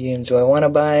play video games? Do I want to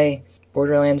buy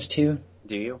Borderlands 2?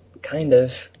 Do you? Kind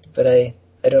of, but I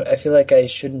feel like I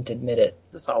shouldn't admit it.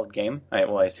 It's a solid game. I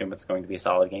assume it's going to be a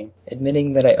solid game.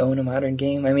 Admitting that I own a modern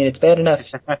game? I mean, it's bad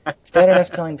enough. It's bad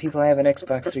enough telling people I have an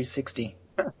Xbox 360.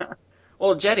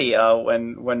 Well, Jeddy,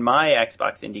 when my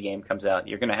Xbox indie game comes out,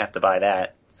 you're going to have to buy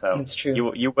that. So that's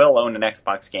true. You will own an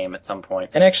Xbox game at some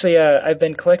point. And actually, I've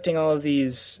been collecting all of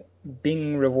these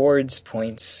Bing rewards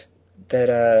points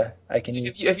that I can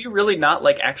use. Have you really not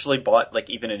actually bought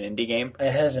even an indie game? I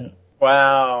haven't.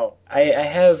 Wow. I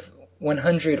have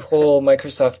 100 whole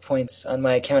Microsoft points on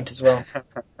my account as well.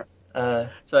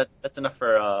 So that's enough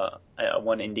for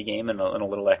one indie game and a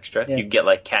little extra. Yeah. You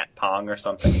get Cat Pong or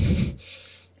something.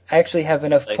 I actually have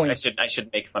enough points. I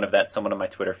should make fun of that. Someone on my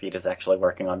Twitter feed is actually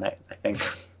working on that, I think.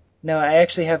 No, I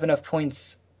actually have enough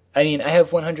points. I mean, I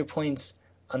have 100 points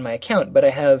on my account, but I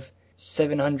have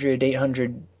 700,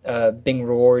 800 Bing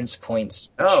rewards points.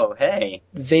 Oh, hey.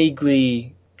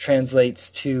 Vaguely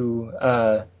translates to,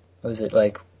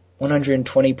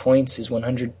 120 points is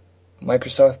 100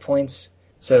 Microsoft points.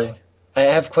 So I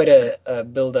have quite a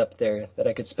build up there that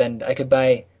I could spend. I could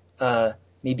buy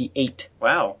maybe 8.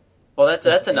 Wow. Well,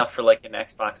 that's enough for like an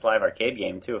Xbox Live Arcade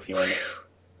game too, if you want.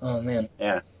 Oh man.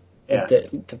 Yeah.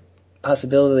 The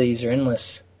possibilities are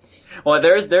endless. Well,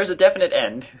 there's a definite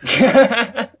end.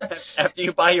 After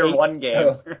you buy your one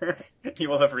game, you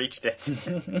will have reached it.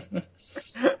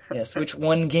 Yes, which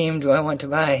one game do I want to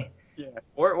buy? Yeah.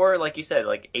 Or like you said,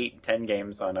 like 8-10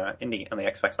 games on the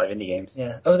Xbox Live indie games.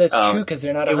 Yeah. Oh, that's true, because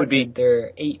they're not 100.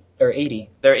 They're 8 or 80.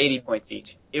 They're 80 points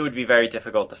each. It would be very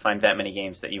difficult to find that many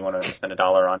games that you want to spend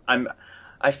 $1 on.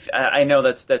 I know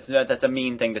that's a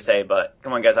mean thing to say, but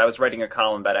come on, guys. I was writing a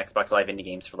column about Xbox Live indie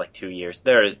games for like 2 years.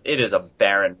 It is a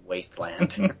barren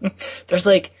wasteland. There's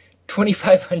like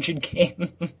 2,500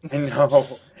 games. I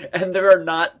know, and there are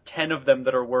not 10 of them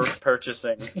that are worth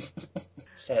purchasing.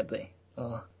 Sadly.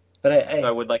 Oh. But I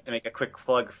would like to make a quick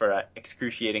plug for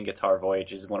Excruciating Guitar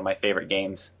Voyage. Is one of my favorite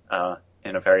games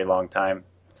in a very long time.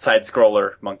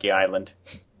 Side-scroller Monkey Island,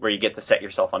 where you get to set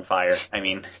yourself on fire. I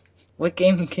mean, what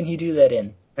game can you do that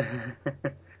in?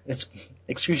 It's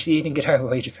Excruciating Guitar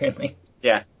Voyage, apparently.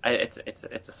 Yeah, it's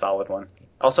a solid one.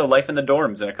 Also, Life in the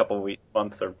Dorms in a couple of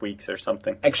months or weeks or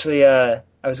something. Actually, I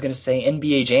was going to say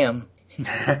NBA Jam.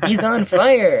 He's on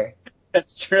fire!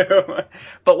 That's true.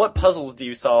 But what puzzles do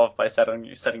you solve by setting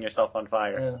yourself on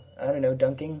fire? I don't know,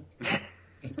 dunking?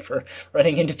 For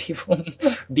running into people?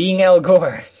 Being Al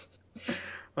Gore.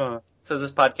 So is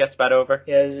this podcast about over?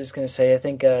 Yeah, I was just going to say, I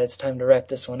think it's time to wrap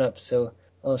this one up. So,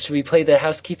 should we play the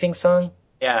housekeeping song?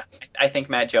 Yeah, I think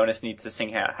Matt Jonas needs to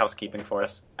sing housekeeping for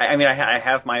us. I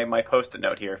have my Post-it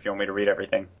note here if you want me to read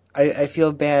everything. I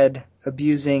feel bad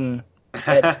abusing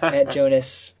Matt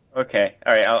Jonas. Okay,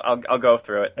 all right, I'll go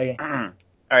through it. Okay. All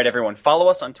right, everyone, follow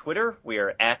us on Twitter. We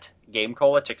are at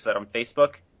GameCola. Check us out on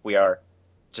Facebook. We are,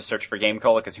 just search for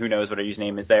GameCola because who knows what our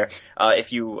username is there.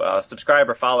 If you subscribe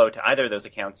or follow to either of those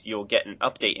accounts, you'll get an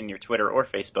update in your Twitter or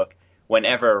Facebook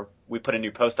whenever we put a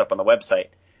new post up on the website,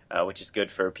 which is good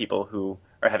for people who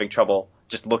are having trouble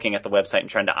just looking at the website and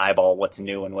trying to eyeball what's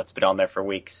new and what's been on there for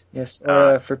weeks. Yes,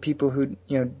 or for people who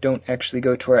don't actually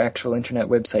go to our actual internet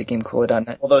website,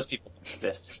 GameCola.net. Well, those people don't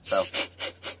exist, so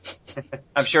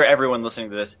I'm sure everyone listening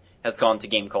to this has gone to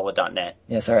GameCola.net.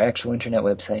 Yes, our actual internet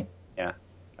website. Yeah.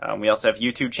 We also have a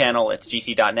YouTube channel. It's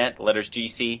gc.net, the letters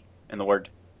GC, and the word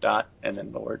dot, and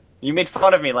then the word. You made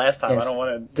fun of me last time. Yes. I don't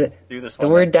want to do this one.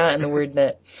 The word dot and the word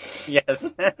net.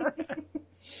 Yes.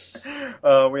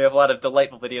 We have a lot of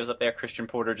delightful videos up there. Christian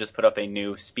Porter just put up a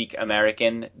new Speak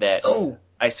American that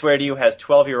I swear to you has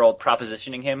 12-year-old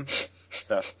propositioning him.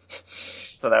 So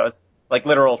that was like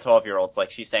literal 12-year-olds.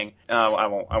 Like she's saying, I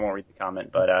won't read the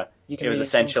comment, but it was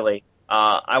essentially,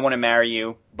 I want to marry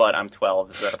you, but I'm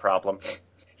 12. Is that a problem?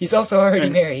 He's also already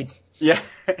married. Yeah.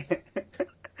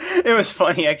 It was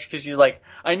funny actually because she's like,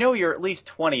 I know you're at least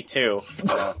 22.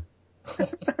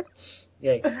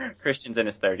 Yikes. Christian's in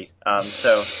his 30s.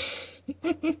 So,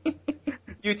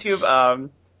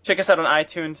 YouTube, check us out on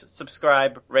iTunes,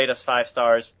 subscribe, rate us 5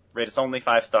 stars, rate us only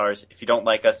 5 stars. If you don't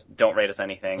like us, don't rate us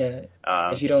anything.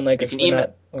 Yeah. If you don't like us,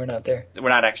 we're not there. We're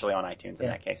not actually on iTunes in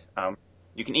that case.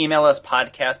 You can email us,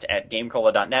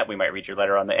 podcast@gamecola.net. We might read your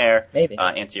letter on the air. Maybe.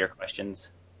 Answer your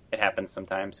questions. It happens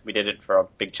sometimes. We did it for a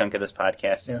big chunk of this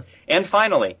podcast. Yeah. And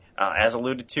finally, as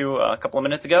alluded to a couple of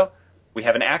minutes ago, we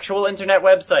have an actual internet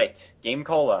website,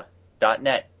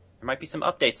 GameCola.net. There might be some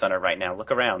updates on it right now.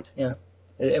 Look around. Yeah.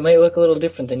 It might look a little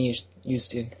different than you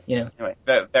used to, Anyway,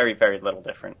 very, very little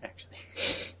different, actually.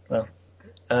 Well,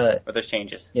 but there's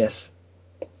changes. Yes.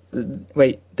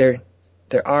 Wait, there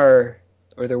are,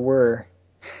 or there were,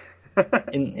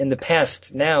 in the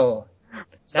past, now.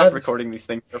 Stop recording these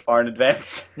things so far in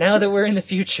advance. Now that we're in the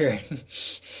future.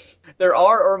 There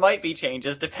are or might be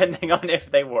changes depending on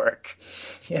if they work.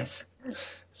 Yes.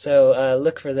 So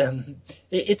look for them.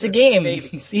 It's a game.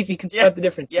 Maybe. See if you can spot the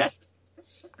differences. Yes.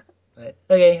 But,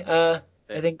 okay.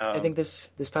 I think this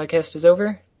podcast is over.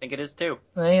 I think it is too.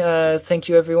 Thank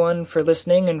you everyone for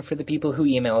listening and for the people who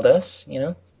emailed us.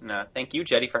 Thank you,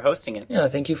 Jeddy, for hosting it. Yeah.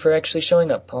 Thank you for actually showing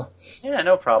up, Paul. Yeah.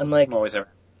 No problem. I'm always over.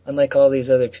 Unlike all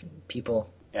these other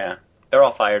people. Yeah. They're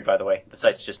all fired, by the way. The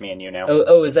site's just me and you now.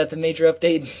 Oh, is that the major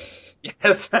update?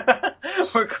 Yes.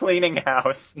 We're cleaning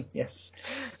house. Yes.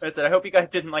 But I hope you guys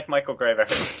didn't like Michael Gray very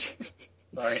much.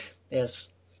 Sorry.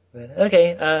 Yes. But,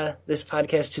 okay. This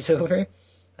podcast is over.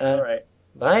 All right.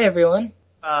 Bye, everyone.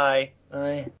 Bye.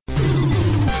 Bye.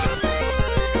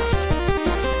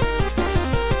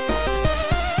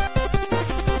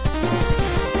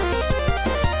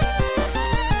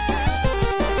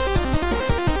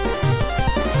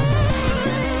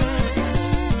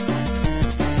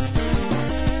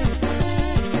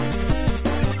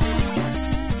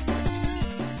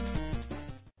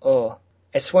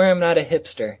 I swear I'm not a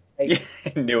hipster.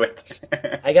 I knew it.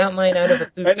 I got mine out of a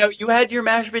food. I know you had your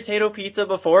mashed potato pizza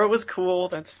before it was cool.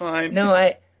 That's fine. No,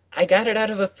 I got it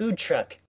out of a food truck.